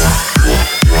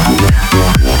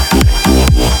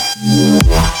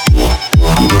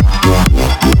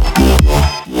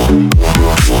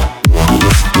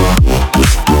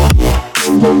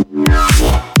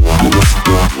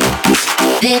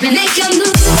 Baby, make a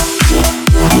move.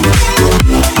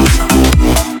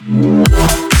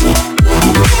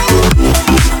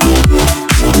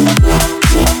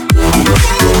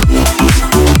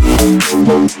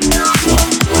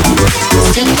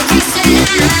 Step across the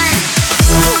line.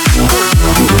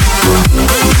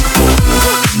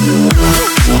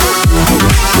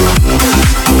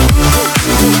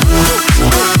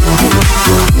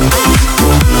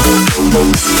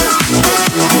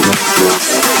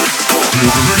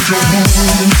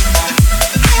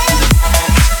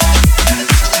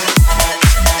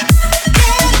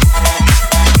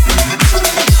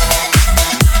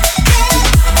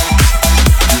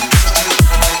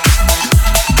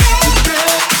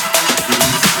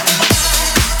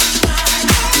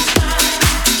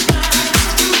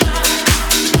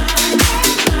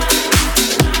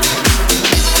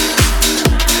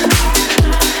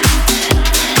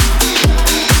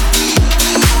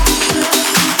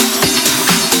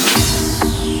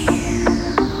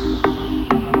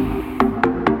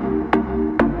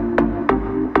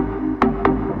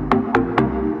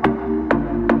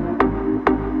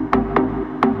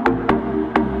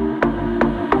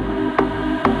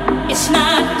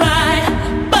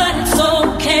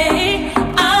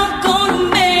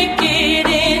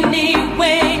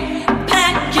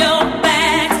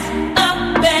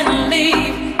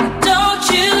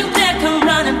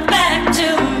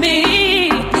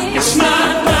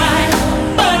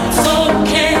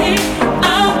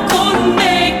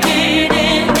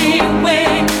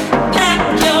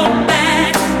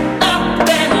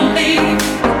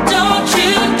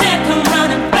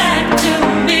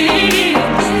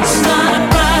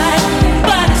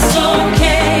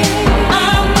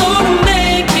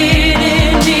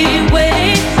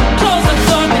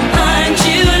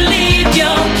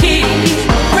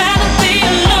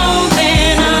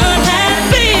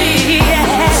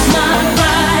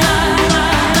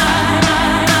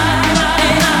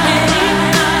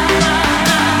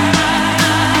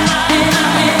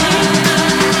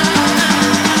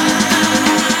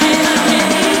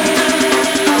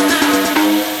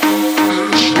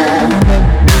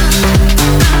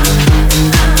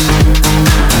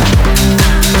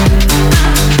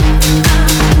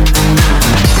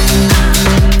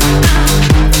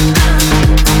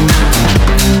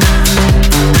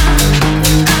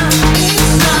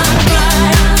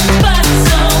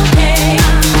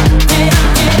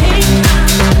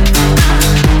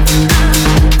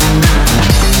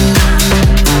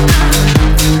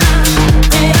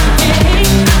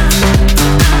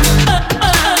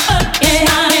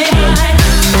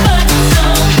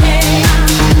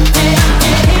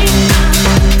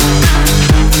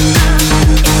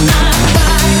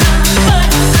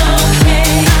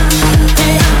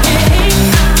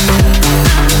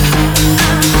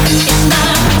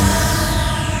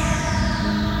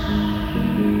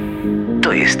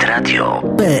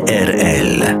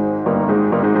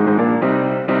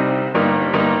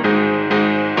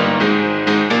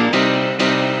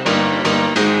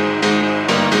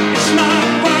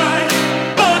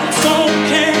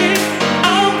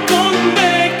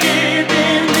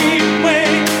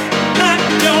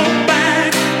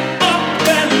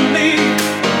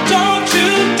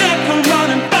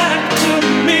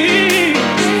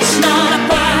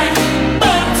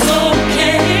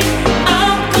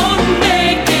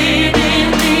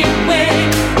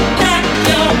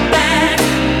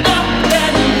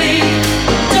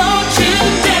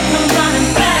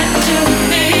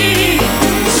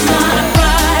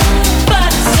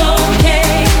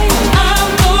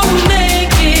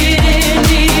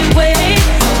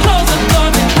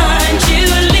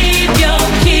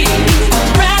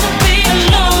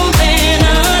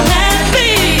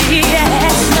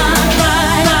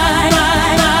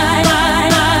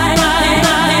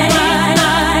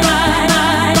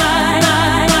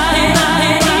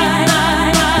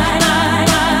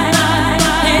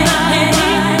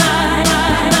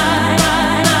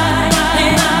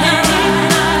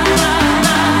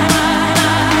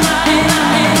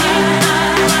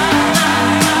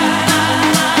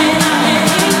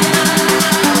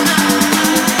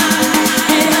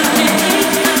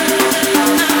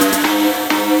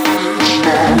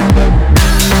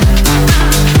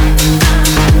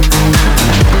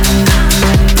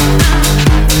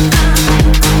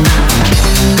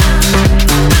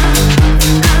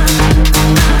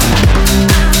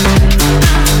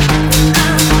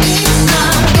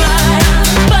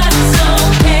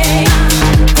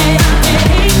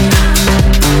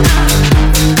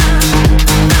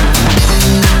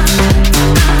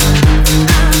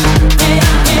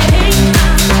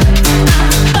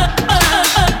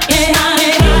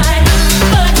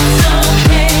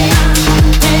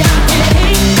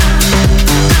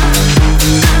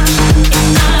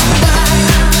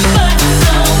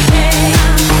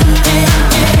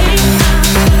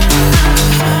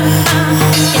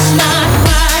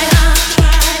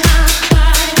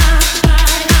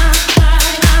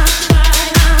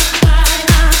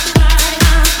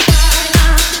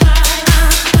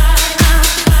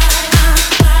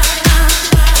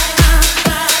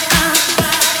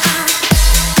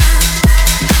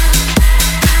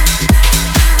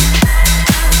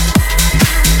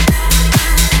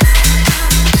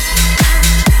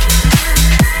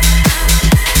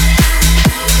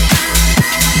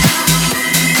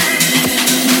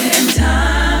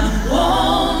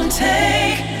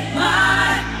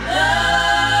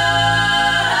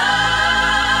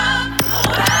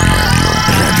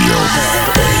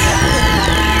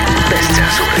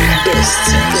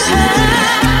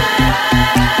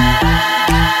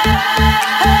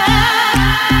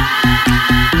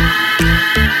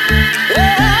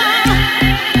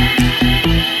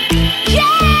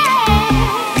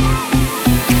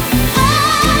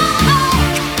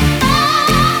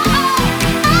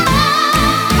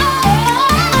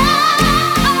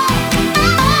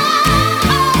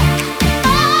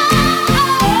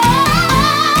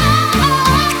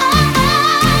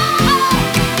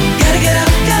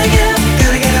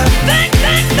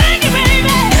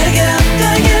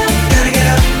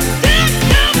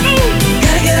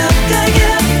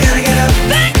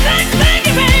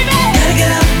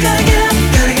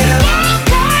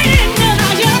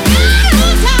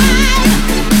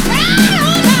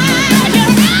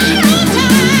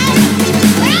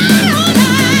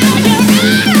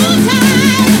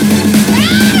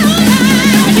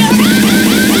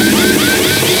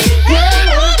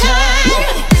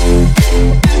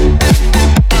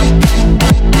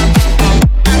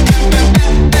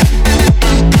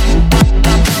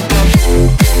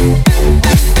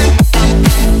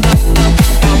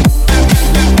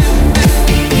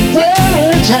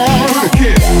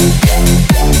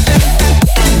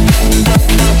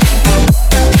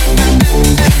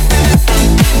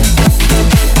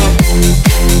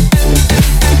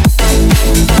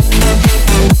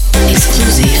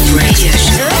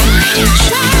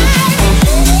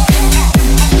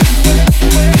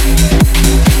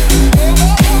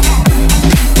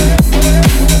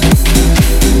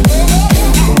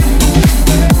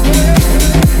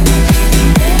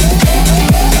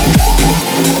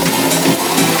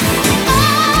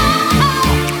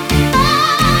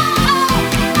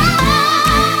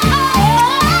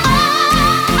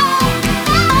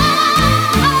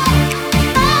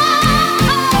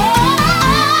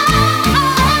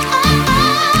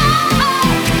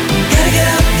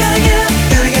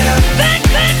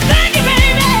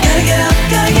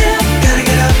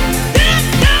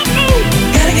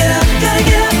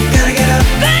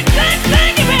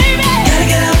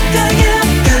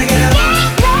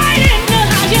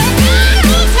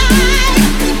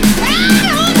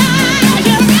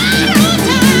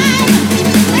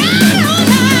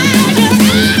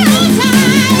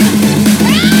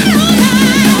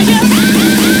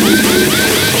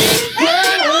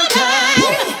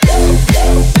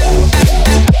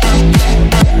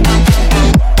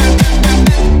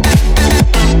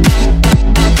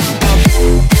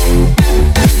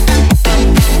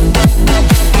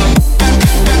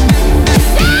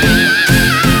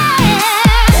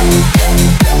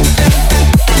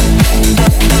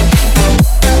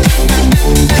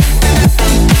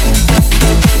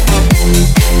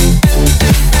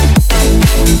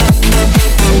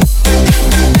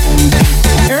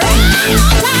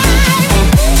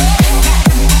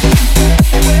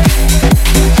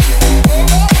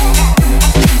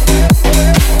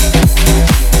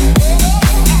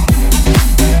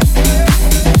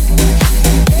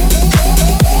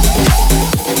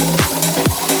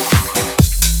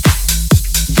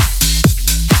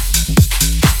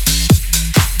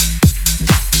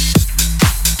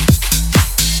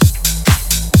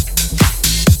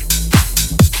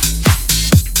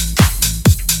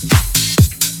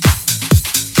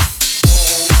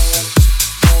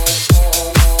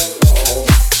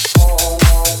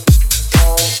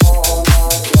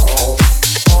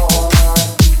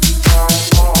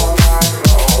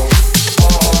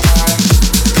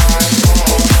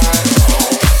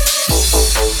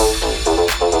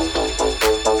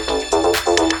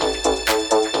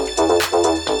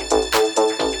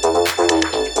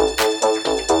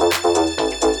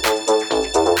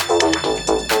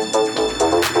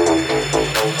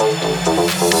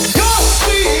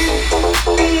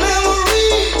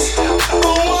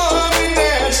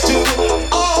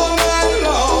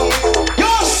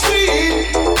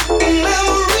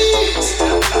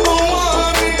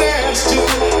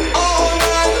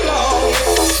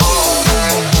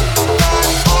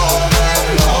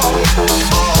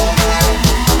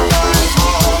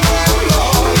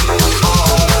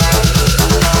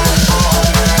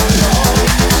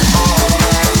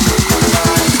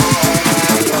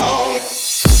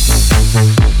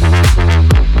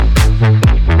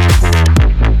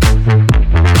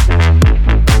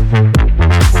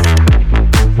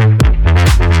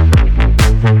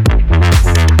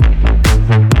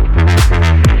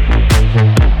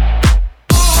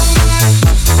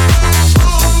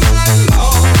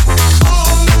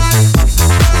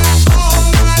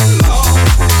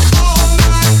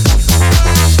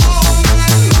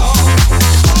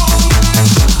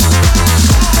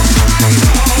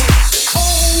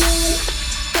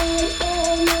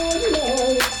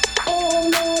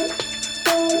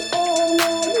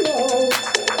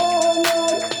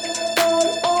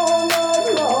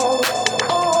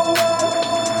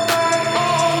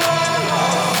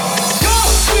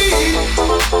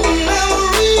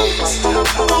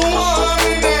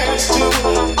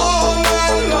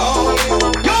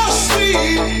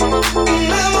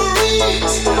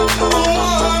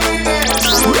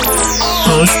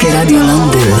 Polskie Radio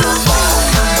Londyn.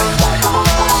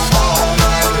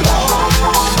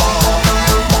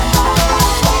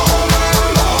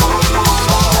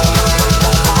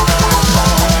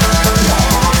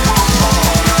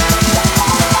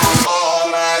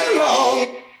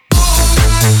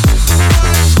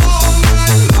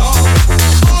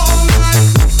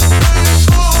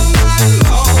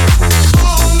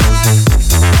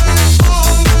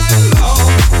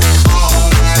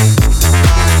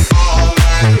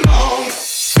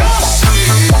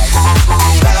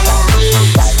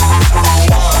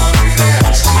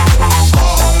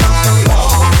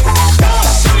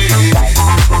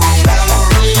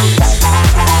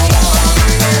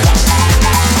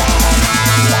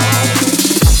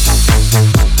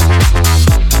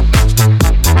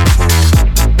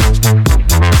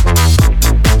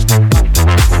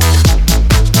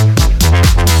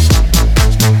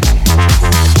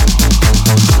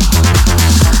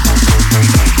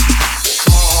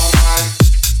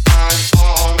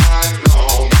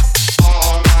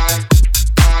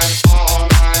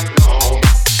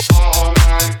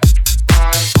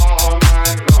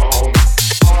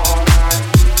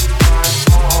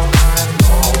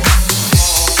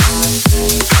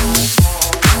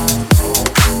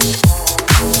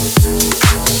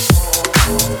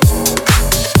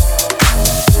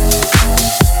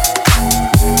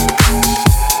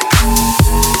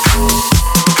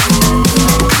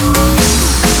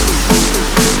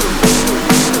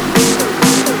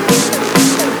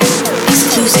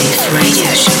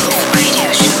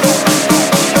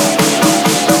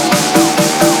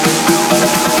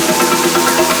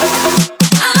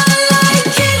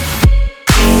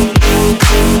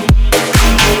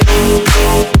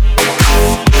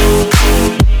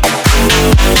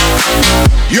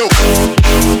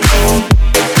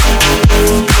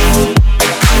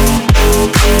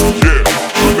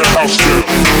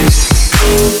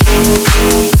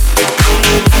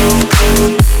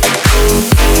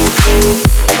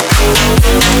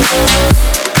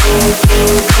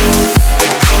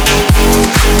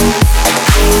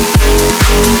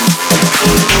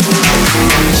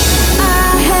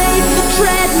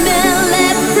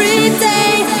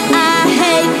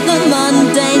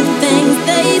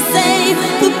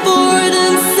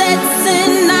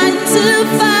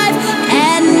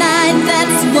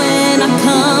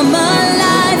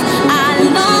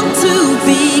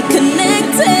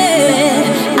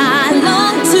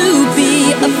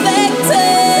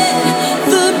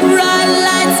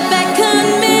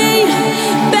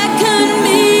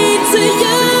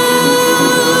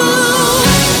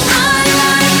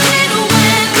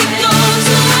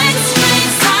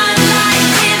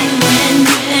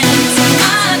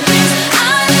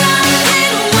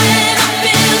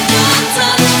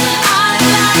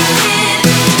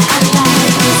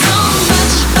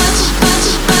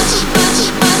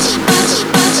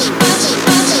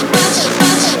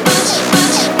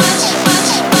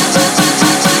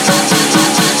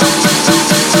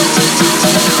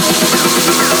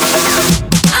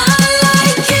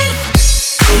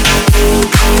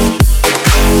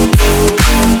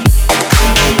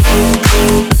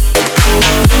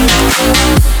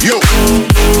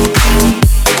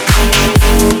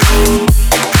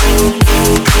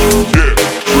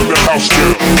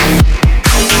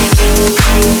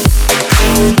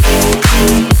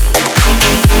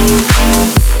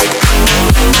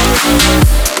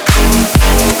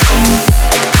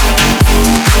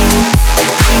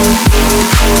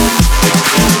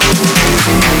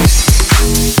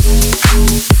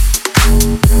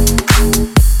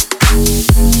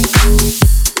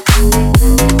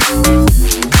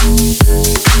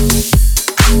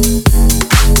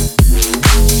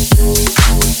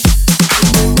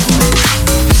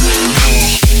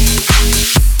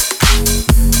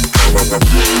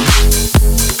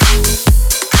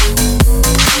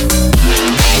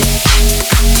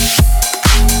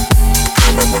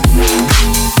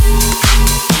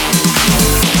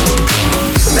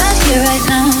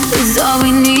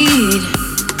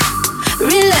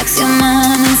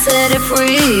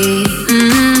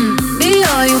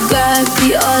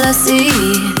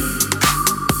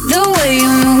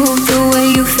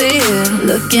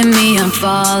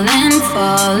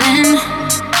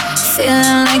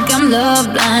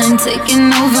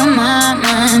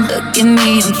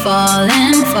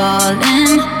 Falling,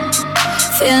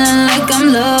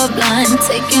 falling.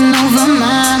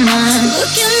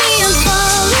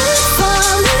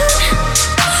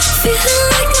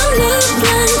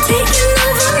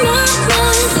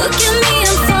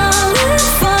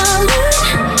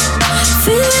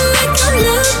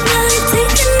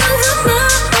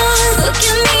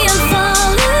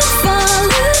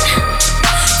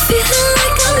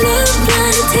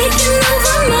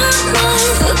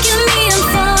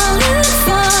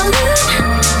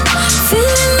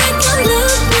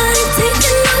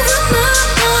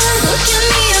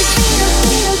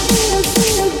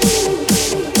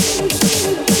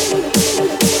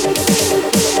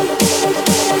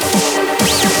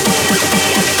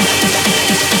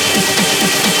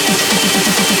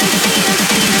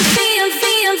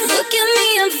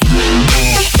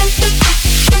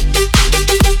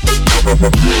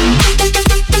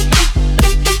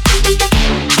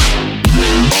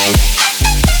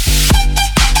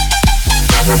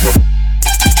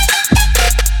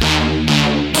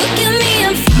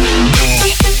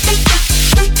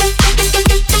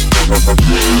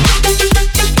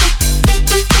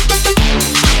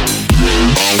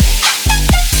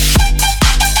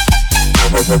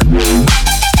 Right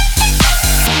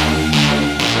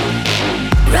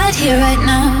here, right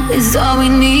now is all we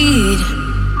need.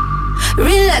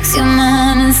 Relax your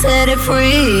mind and set it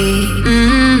free.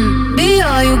 Be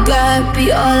all you got,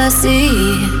 be all I see.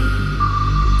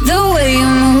 The way you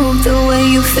move, the way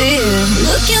you feel.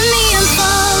 Look at me, I'm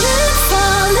falling,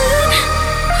 falling.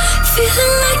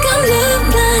 Feeling like I'm love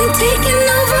blind, taking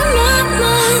over my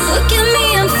mind. Look at me,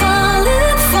 I'm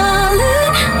falling,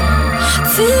 falling.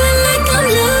 Feeling like I'm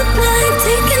love blind,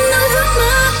 taking over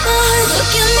my mind.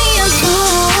 Look at me, I'm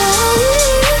falling,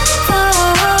 falling.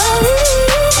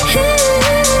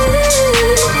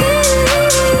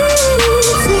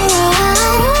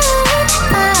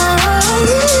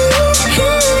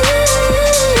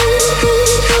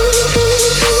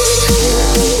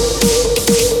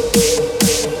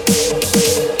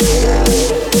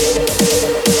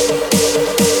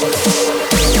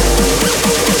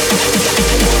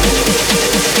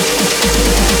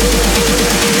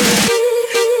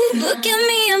 Look at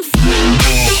me, I'm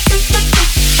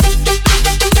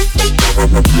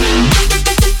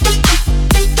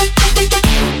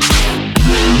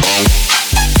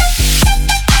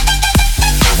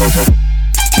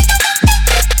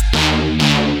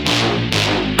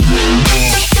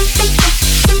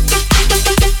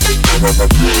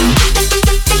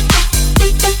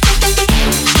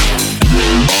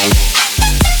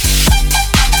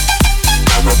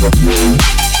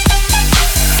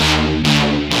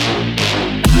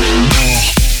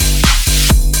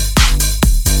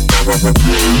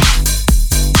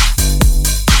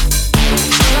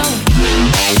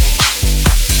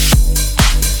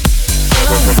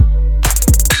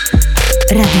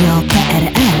Radio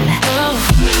PRL.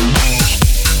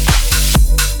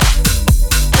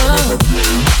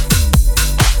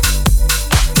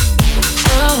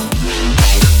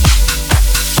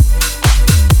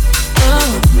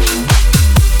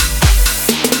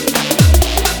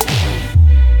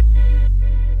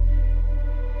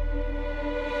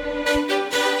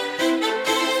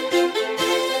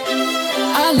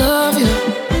 I love you,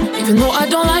 even though I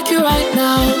don't like you right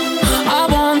now. I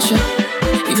want you,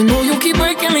 even though you keep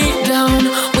breaking me down.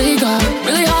 We got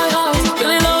really high highs,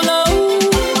 really low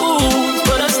lows,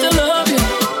 but I still love you,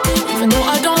 even though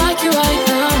I don't like you right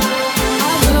now.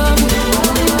 I love you,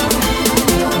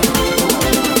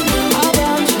 I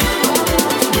want you,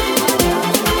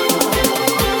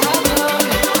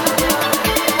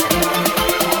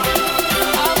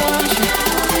 I want you,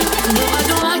 even though I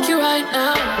don't like you right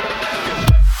now.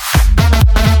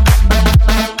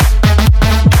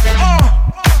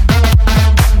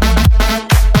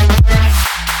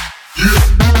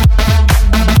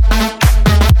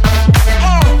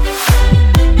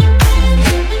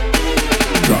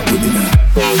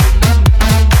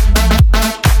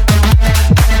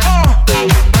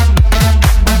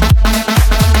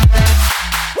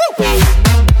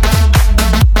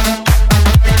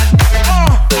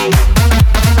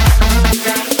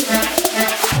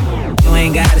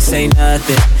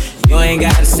 You ain't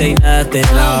gotta say nothing.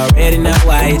 I already know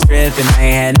why you tripping. I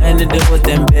ain't had nothing to do with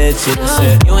them bitches.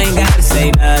 You ain't gotta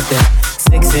say nothing.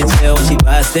 6-inch heel when she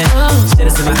bustin'. Shit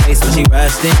is in my face when she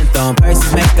rustin'. Throwing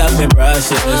purses, makeup, and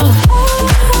brushes.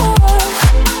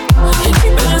 You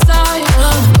keep it inside,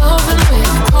 loving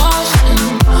with caution,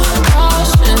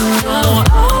 caution.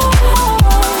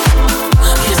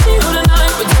 You see you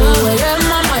tonight, but 2 a.m.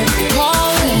 I might be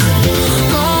calling,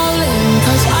 calling.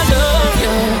 'Cause I love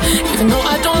you, even though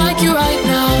I don't like you right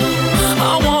now.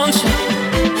 I want you,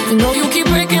 even though you keep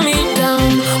breaking me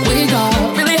down. We got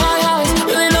really high highs,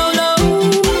 really low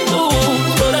lows,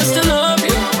 but I still love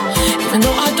you, even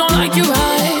though I don't like you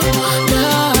right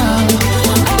now.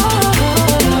 I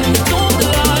don't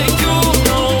like you,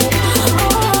 no.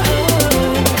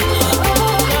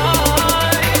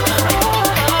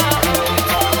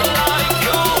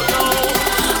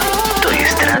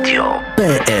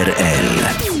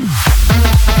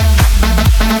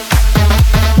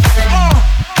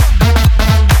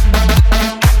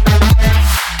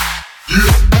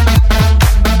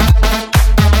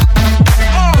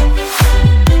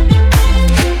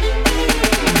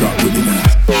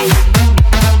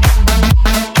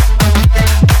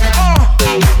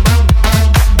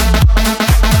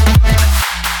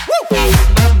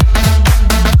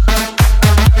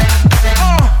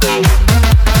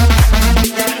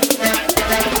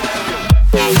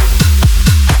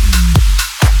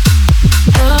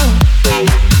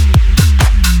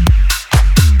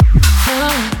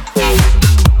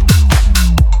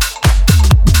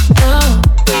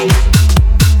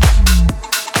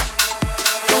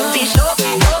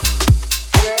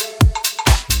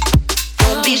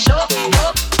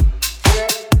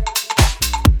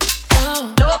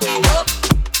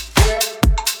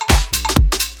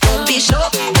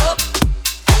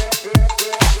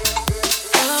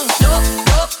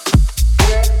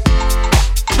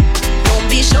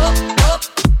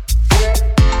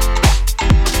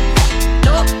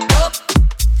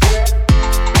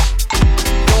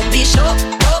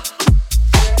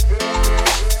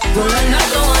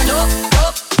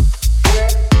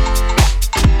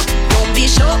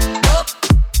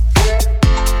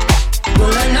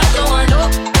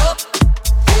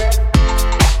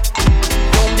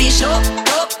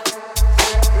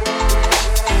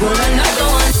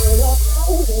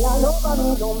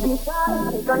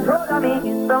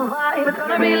 lie, it's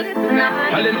gonna be lit tonight.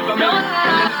 No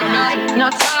lie, no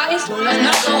ties, pull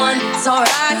another one. It's alright,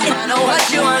 I know what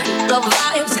you want. The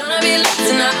vibe's gonna be lit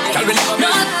tonight. No lie, no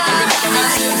lie,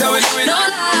 no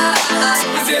lie.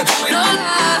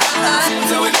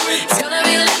 It's gonna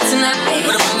be lit tonight. No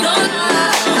lie,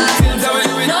 no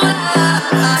lie, no lie.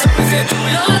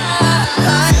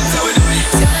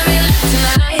 It's gonna be lit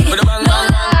tonight. No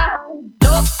lie.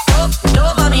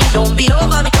 Over me, don't be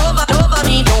over me, over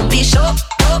me, don't be sure.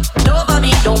 Over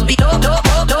me, don't be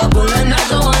pull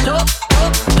another one.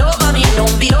 Over me,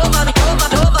 don't be over me,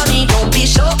 over me, don't be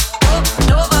sure.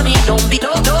 Over me, don't be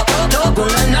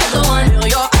pull another one. Feel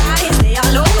your eyes, they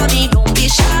all over me, don't be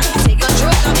shy. Take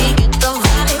control of me, get the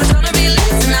vibe. It's gonna be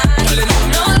lit tonight.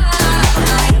 No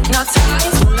lie, no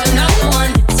ties, pull another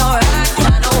one. It's alright,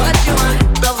 I know what you want.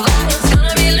 The vibe's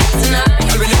gonna be lit tonight.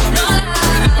 No lie.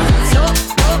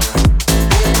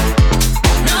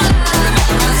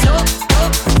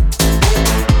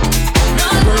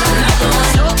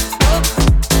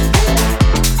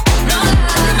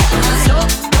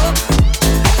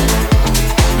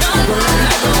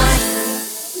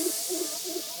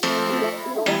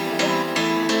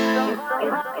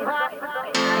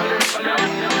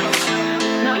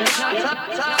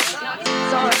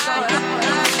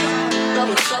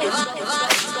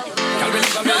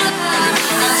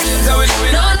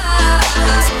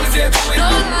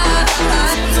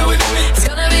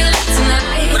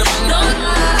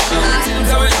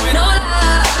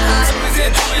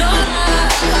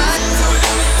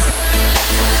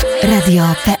 Radio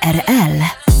PRL.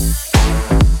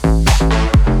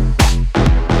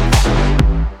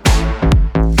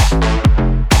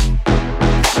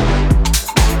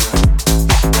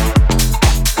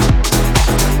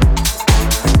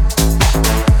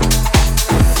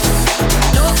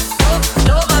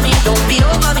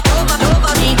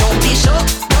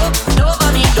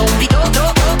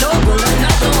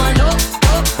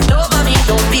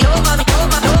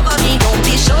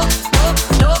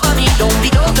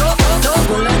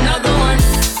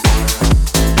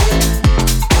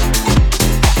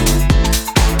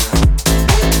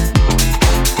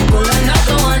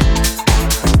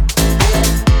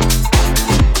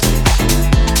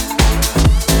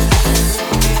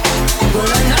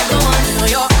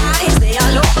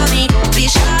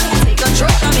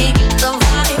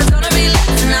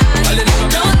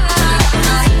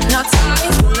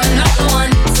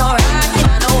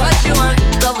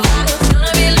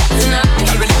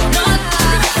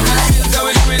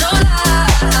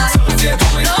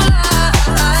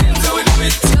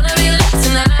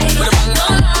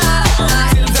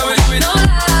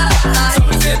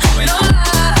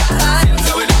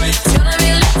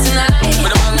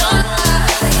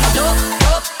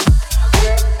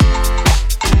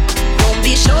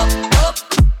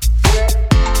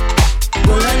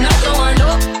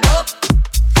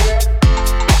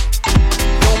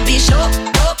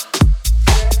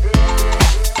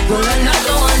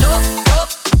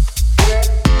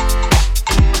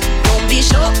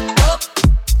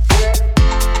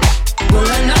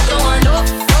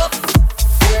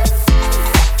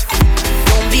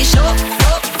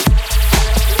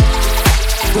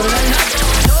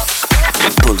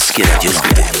 Polskie Radio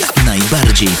Londyn.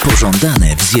 Najbardziej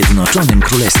pożądane w Zjednoczonym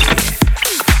Królestwie.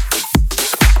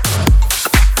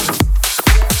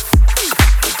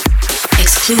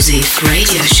 Exclusive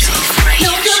radio show.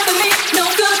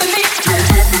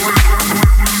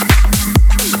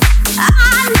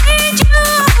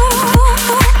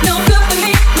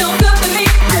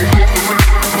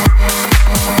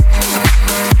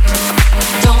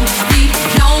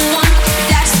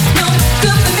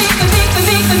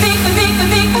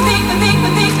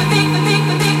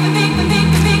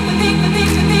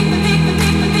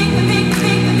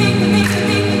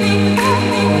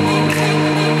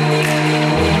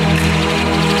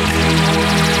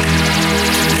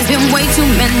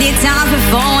 Many times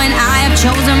before when I have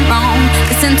chosen wrong,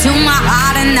 listened to my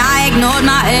heart and I ignored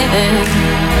my head.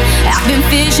 I've been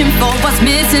fishing for what's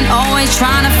missing, always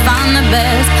trying to find the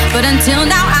best, but until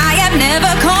now I have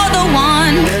never called the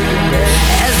one.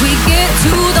 As we get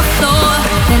to the floor,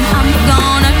 then I'm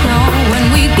gonna know. When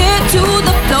we get to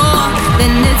the floor,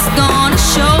 then it's gonna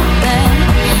show that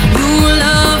you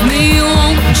love me,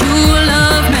 won't you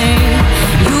love me?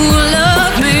 You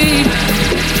love me.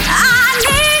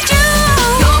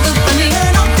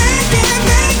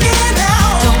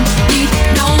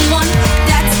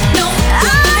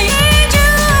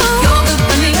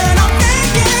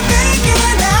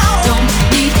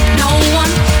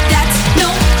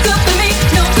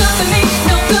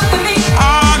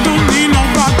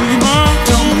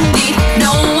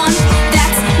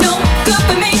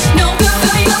 For me.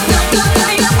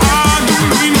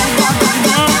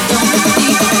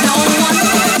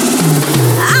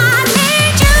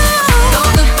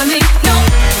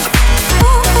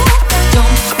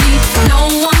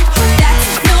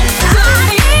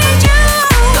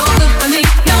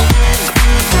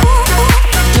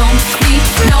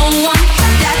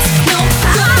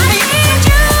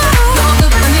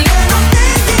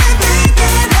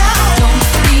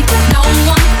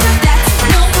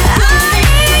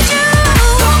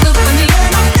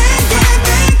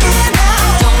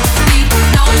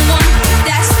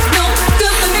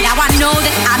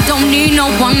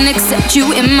 Except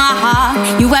you in my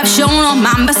heart. You have shown all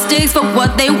my mistakes for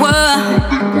what they were.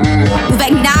 You've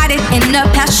ignited in the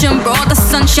passion, brought the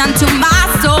sunshine to my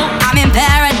soul. I'm in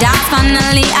paradise,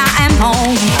 finally I am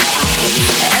home.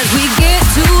 As we get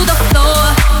to the floor,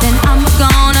 then I'm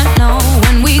gonna know.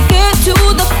 When we get to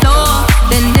the floor,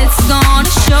 then it's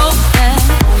gonna show that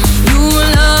you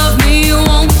love me,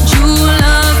 won't you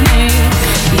love me?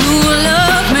 You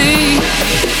love me.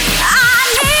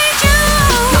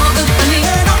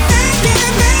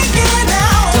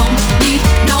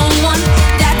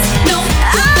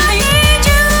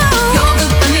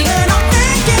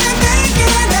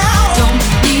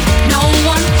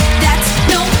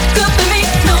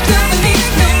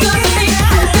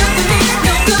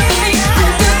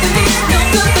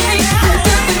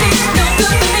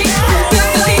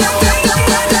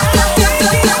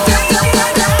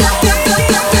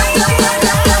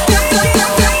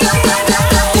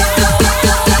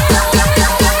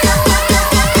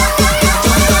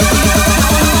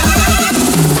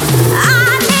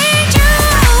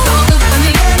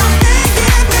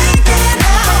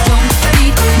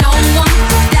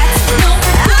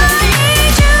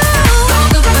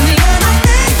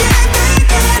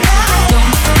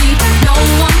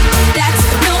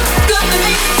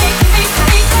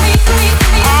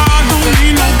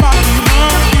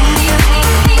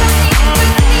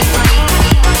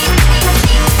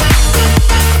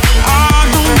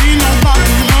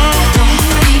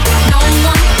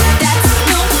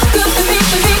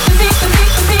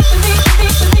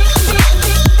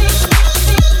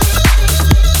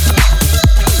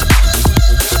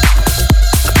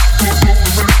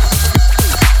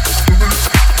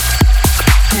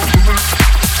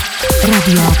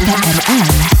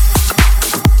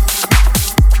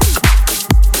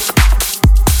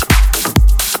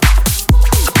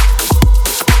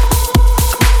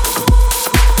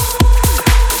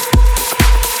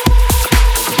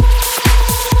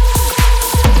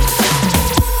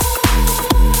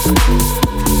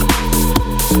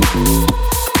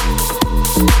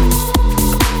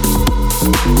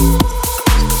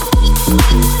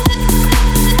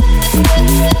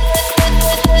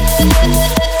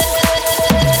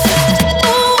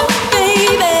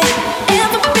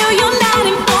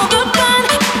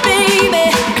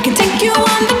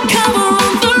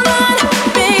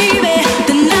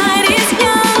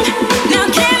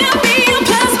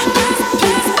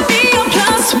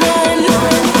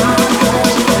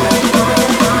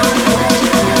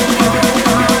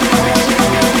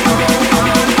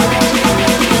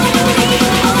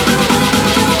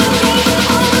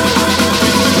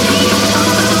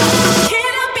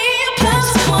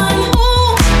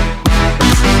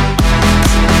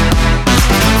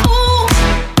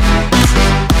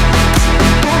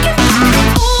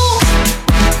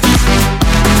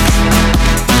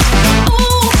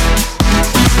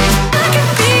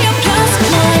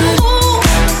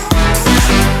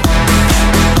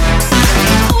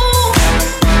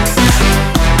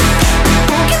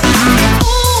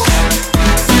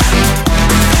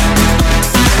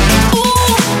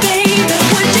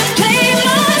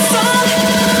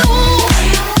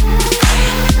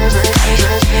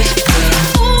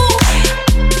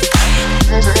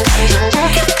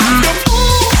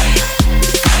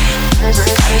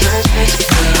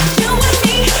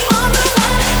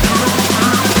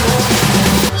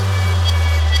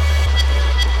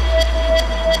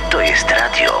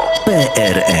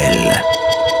 PRL.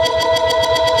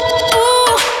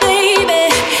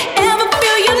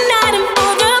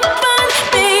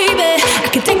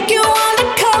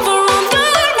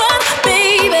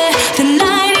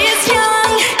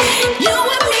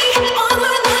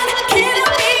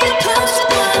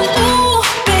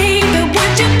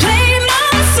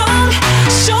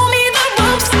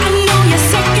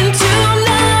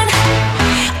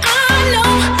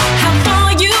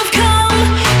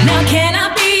 Can I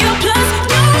be your plus,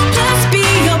 plus, be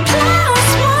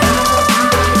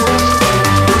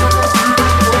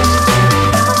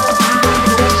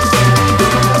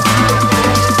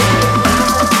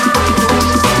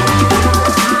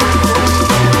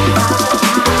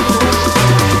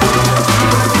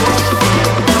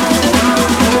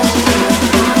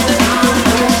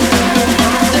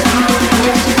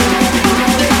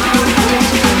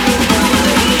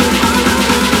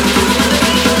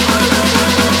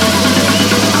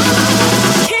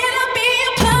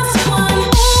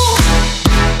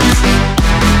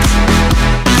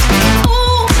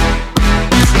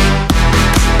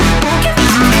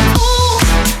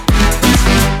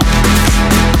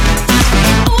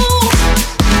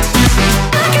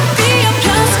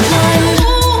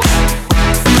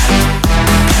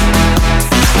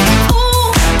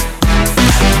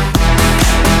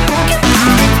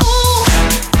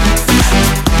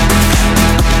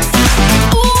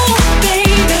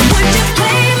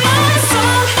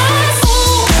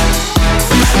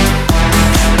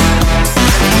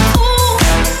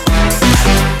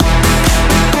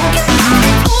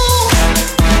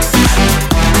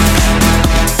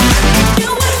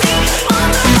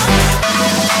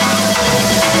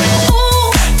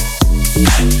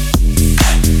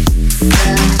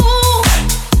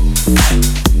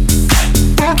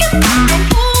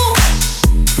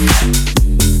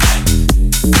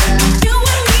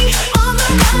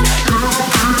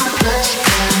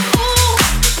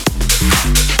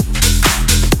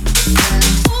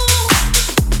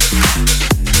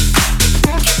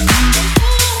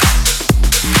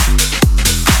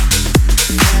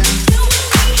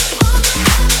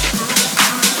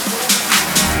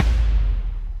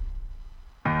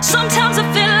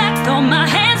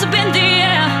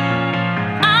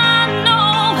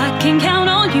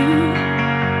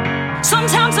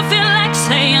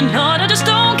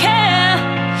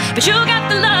but you got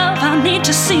the love I need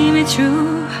to see me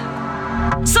through.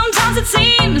 Sometimes it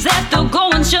seems that the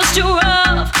going's just too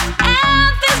rough,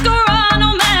 and things go wrong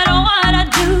no matter what I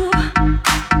do.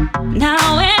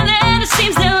 Now and then it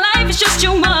seems that life is just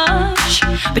too much,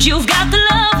 but you've got the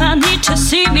love I need to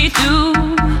see me through.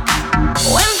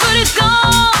 When food is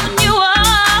gone, you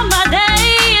are my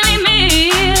daily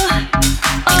meal.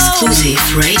 Exclusive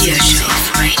radio show.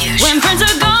 When friends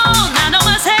are gone, I know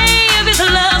what's safe is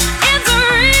love. It's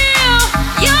real.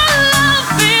 Your love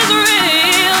is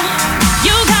real.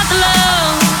 You got the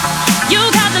love. You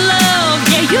got the love.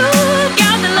 Yeah, you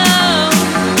got the love.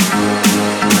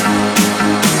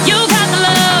 You got the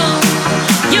love.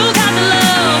 You got the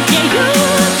love. Yeah, you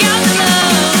got the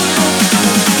love.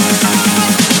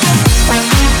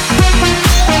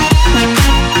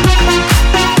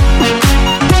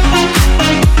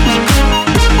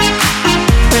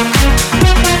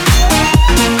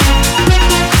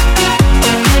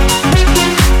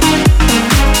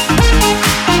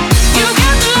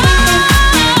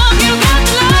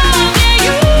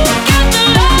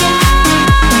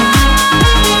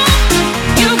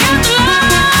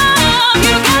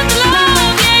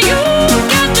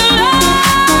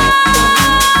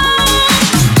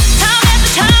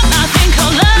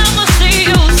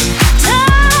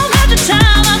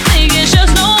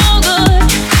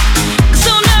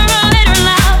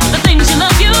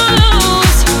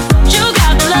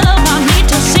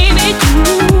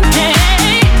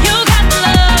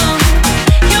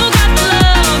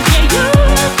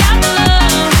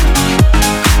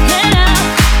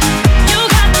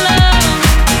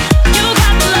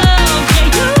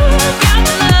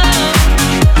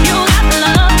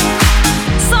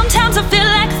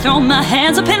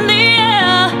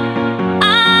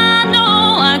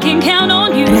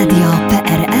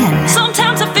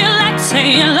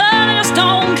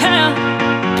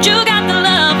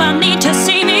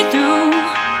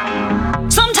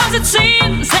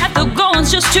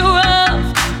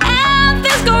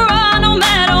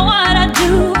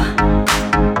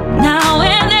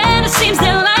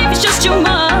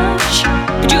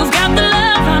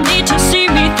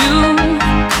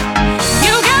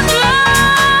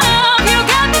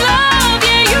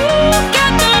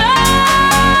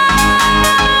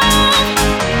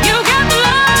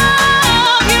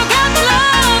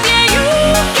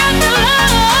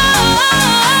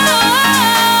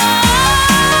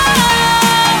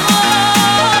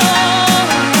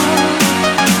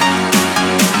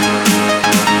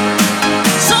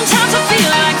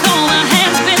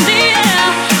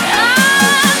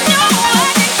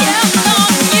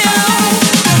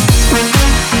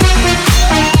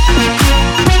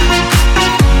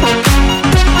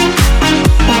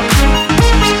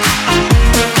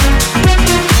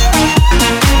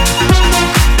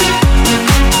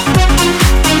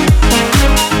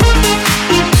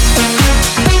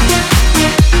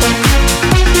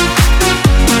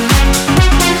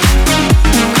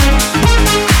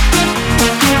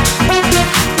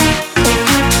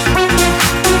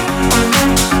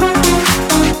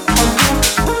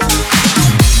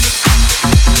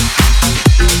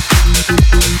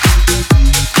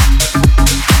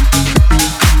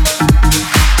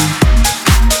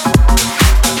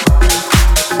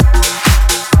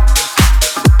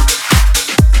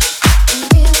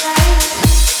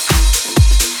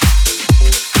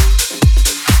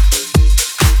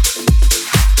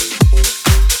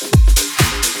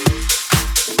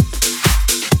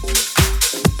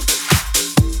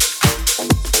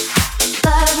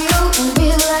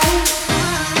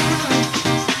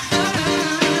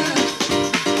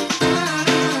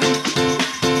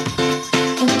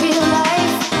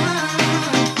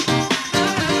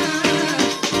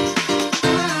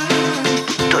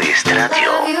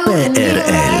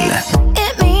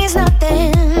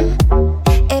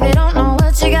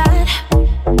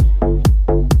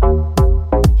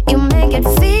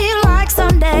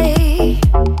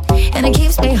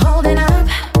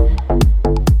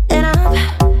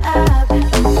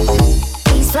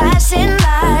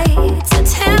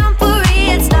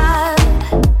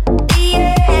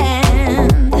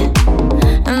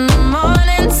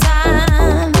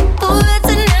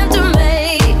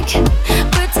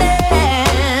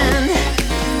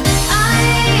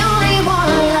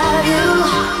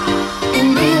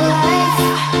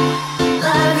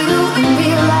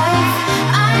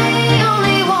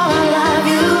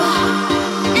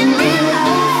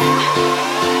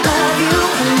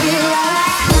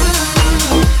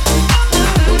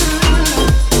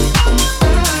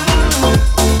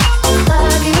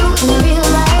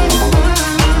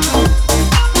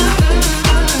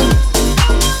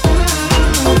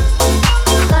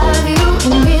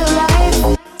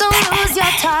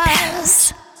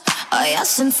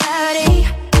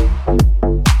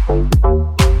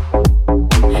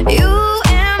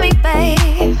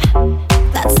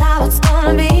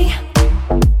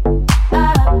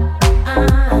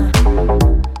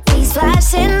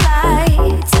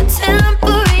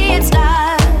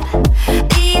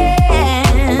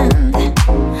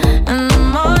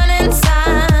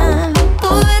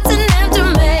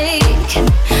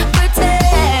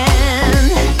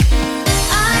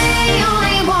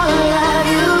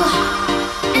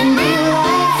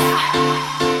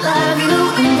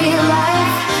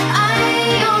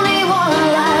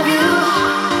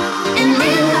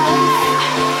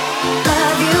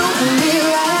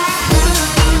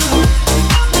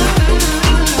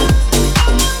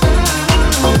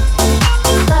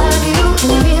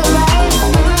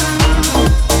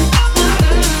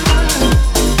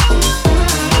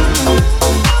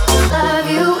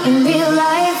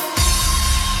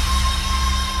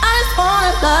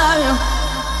 love you.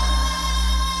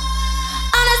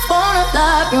 I just wanna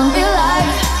love you in real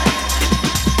life.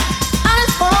 I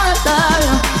just wanna love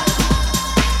you.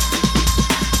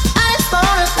 I just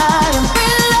wanna love you in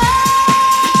real life.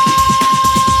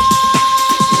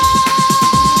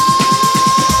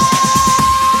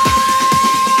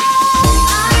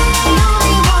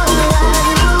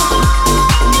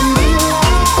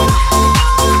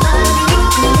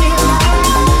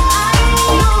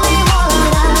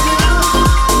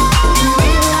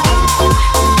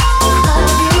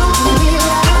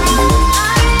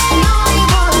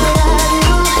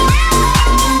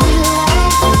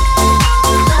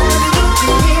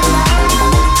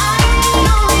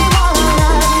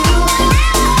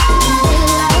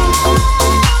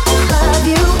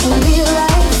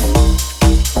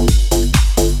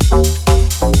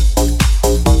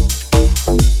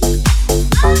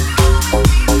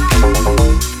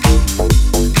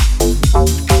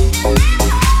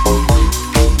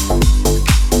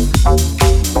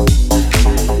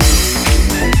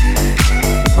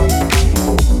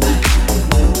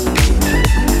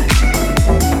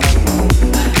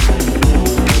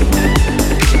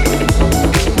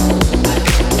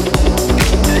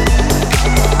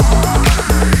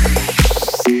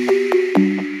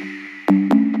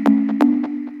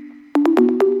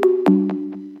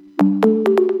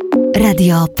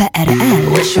 Radio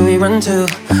PRL. Where should we run to?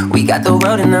 We got the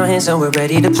world in our hands and we're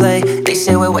ready to play. They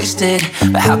say we're wasted,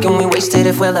 but how can we waste it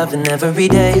if we're loving every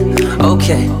day?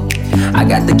 Okay, I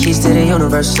got the keys to the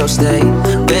universe, so stay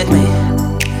with me,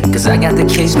 cause I got the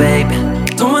keys, babe.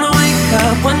 Don't wanna wake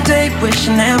up one day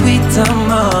wishing that we'd done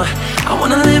more. I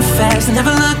wanna live fast and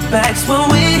never look back, it's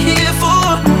what we're here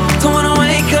for. Don't wanna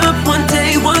wake up one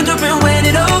day wondering where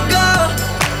it all go,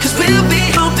 cause we'll be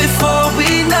home before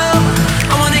we know.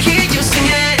 I wanna hear you sing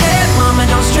it. Hey mama,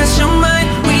 don't stress your mind,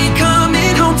 we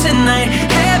coming home tonight.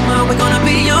 Hey mama, we're gonna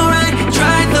be alright.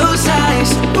 Dry those eyes,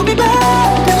 we'll be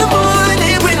back in the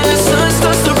morning when the sun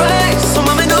starts to rise. So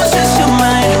mama, don't stress your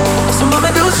mind. So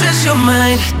mama, don't stress your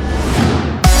mind.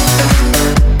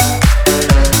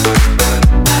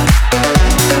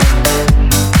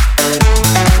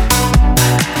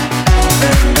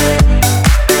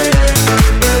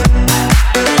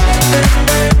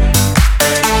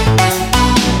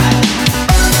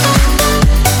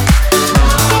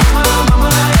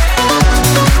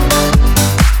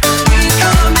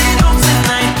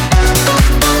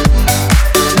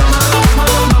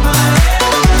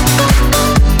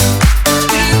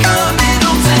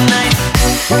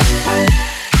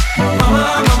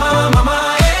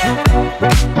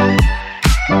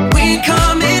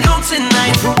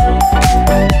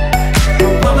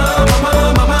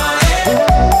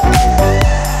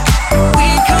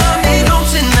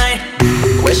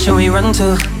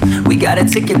 We got a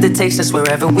ticket that takes us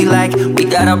wherever we like. We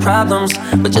got our problems,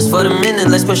 but just for the minute,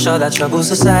 let's push all our troubles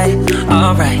aside.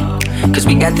 Alright, cause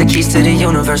we got the keys to the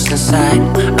universe inside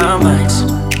our minds.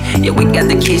 Yeah, we got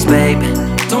the keys, babe.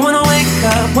 Don't wanna wake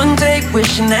up one day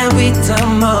wishing that we'd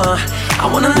done more. I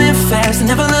wanna live fast and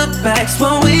never look back, it's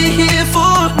what we're here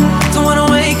for. Don't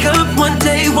wanna wake up one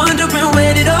day wondering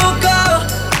where it all go,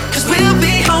 cause we'll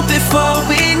be home before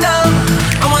we know.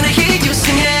 I wanna hear you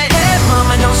sing it. Hey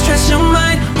mama, don't stress your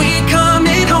mind, we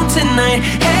coming home tonight.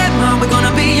 Hey mama, we're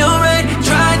gonna be alright.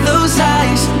 Dry those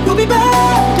eyes, we'll be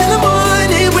back in the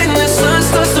morning when the sun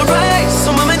starts to rise.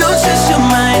 So mama, don't stress your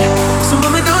mind. So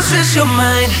mama, don't stress your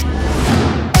mind.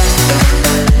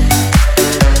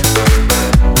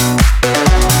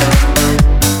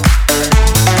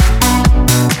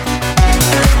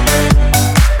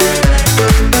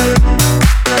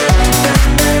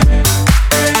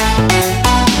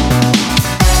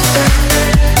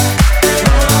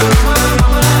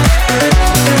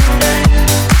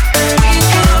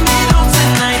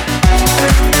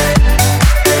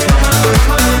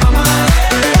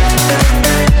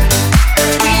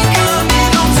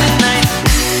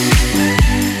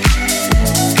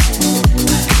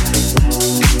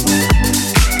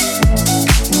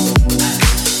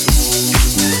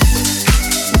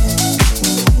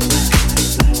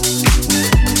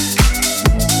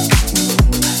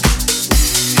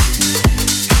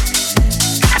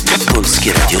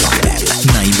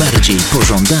 Najbardziej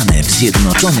pożądane w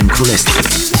Zjednoczonym Królestwie.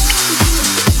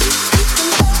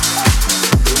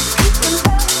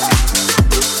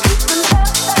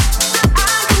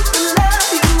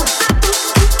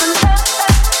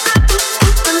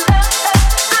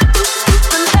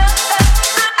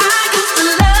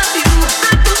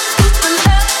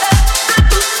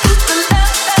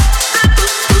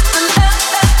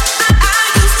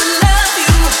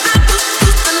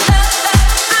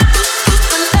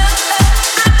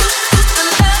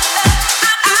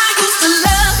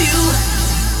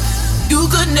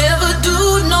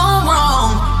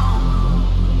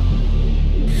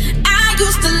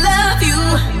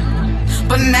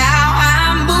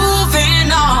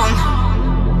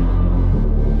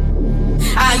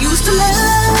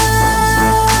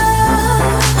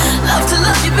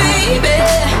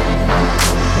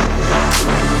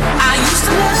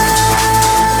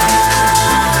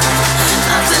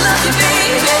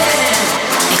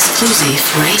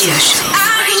 Exclusive radio show.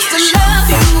 I used to love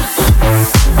you.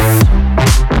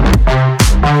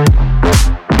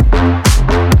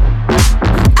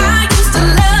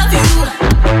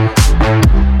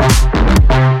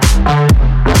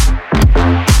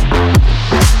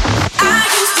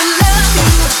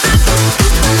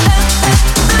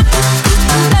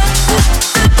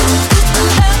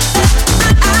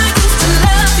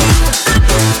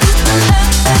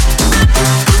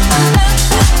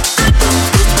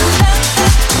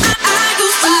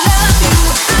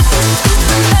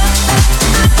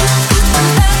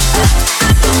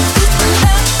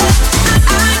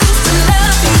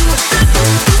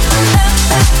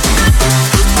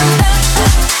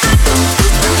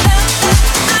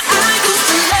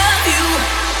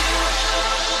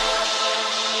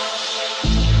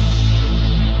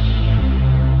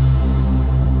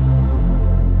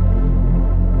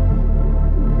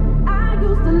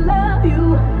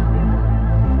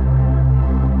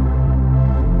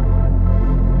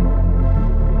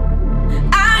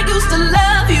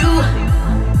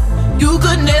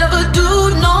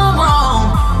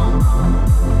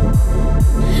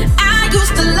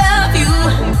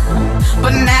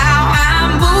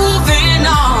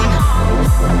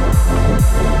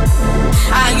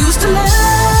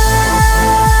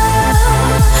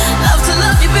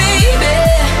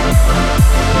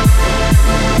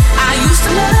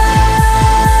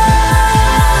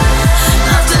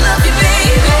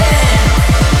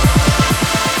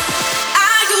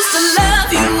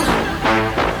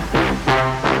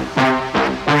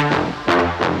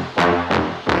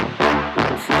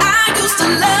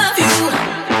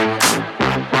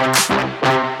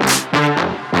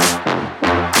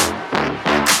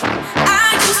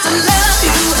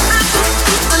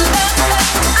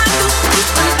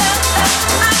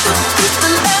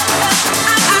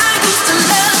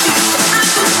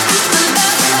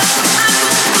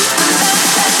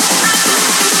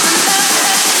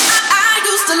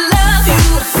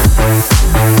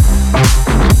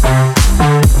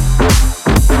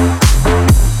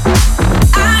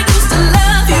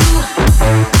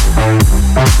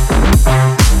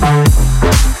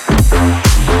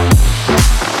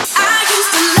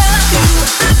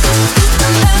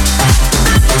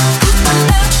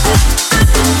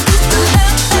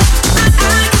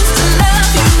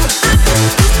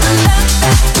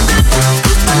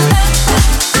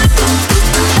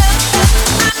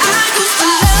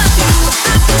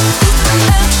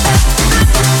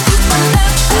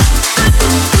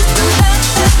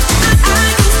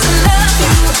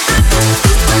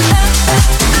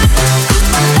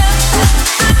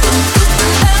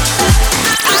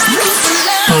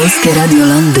 Polskie Radio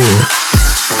Londyn.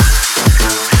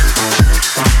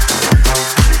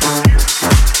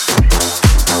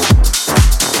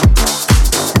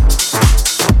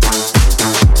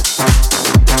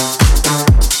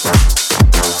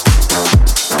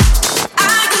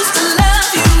 I used to love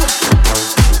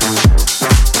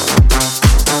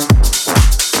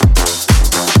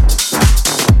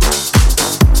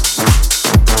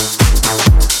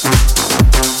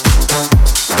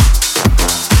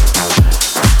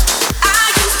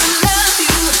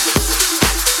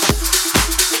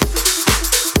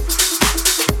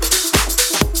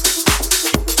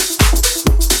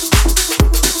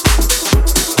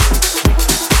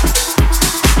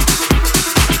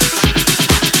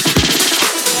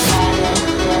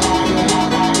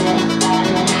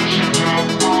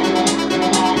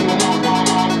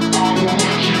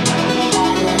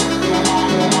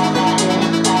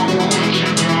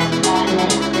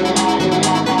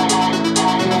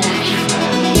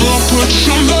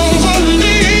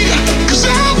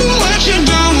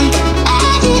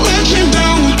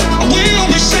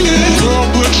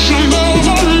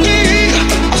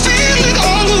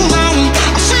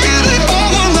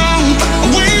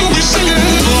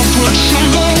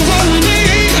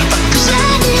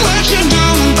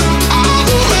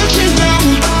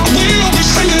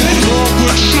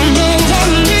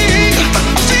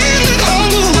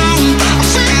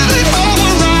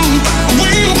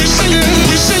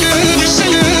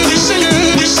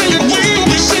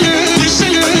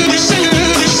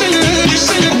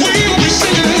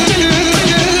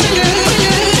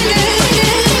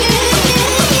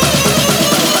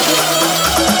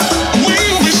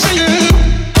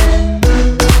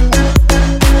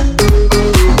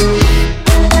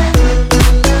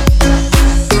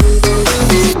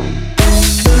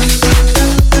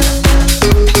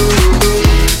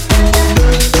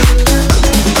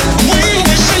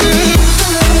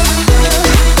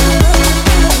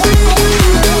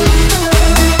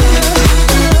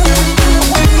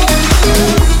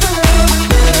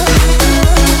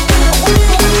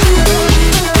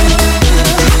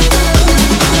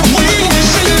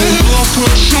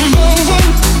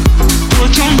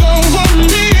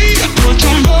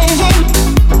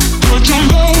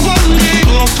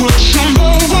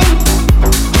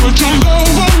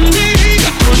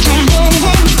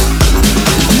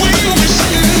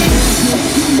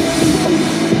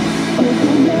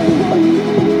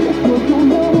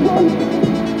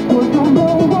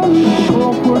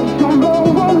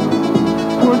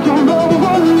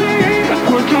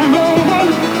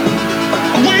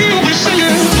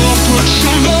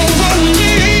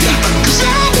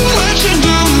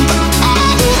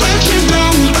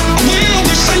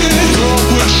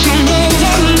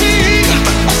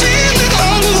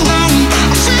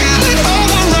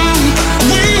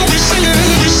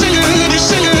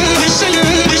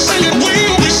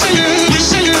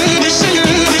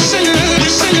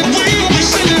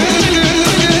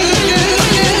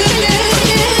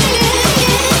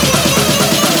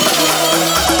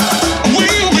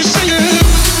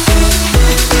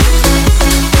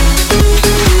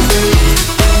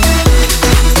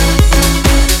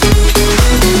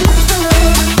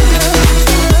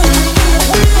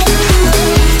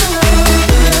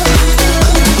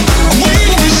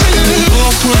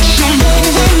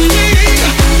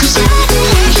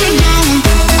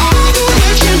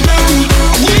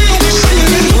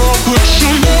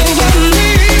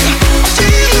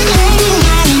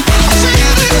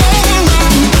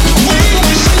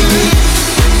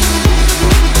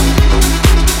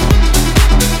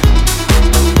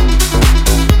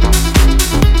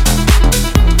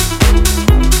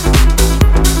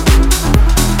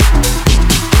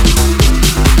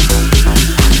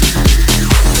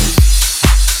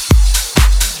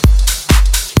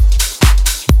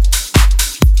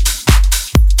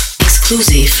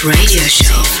Exclusive radio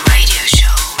show.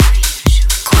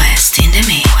 Quest in the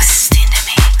mix.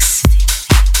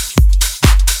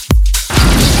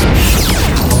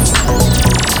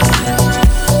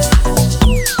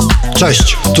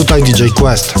 Cześć, tutaj DJ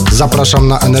Quest. Zapraszam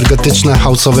na energetyczne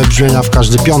house'owe brzmienia w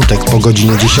każdy piątek po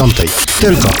godzinie 10.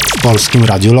 Tylko w Polskim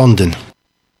Radiu Londyn.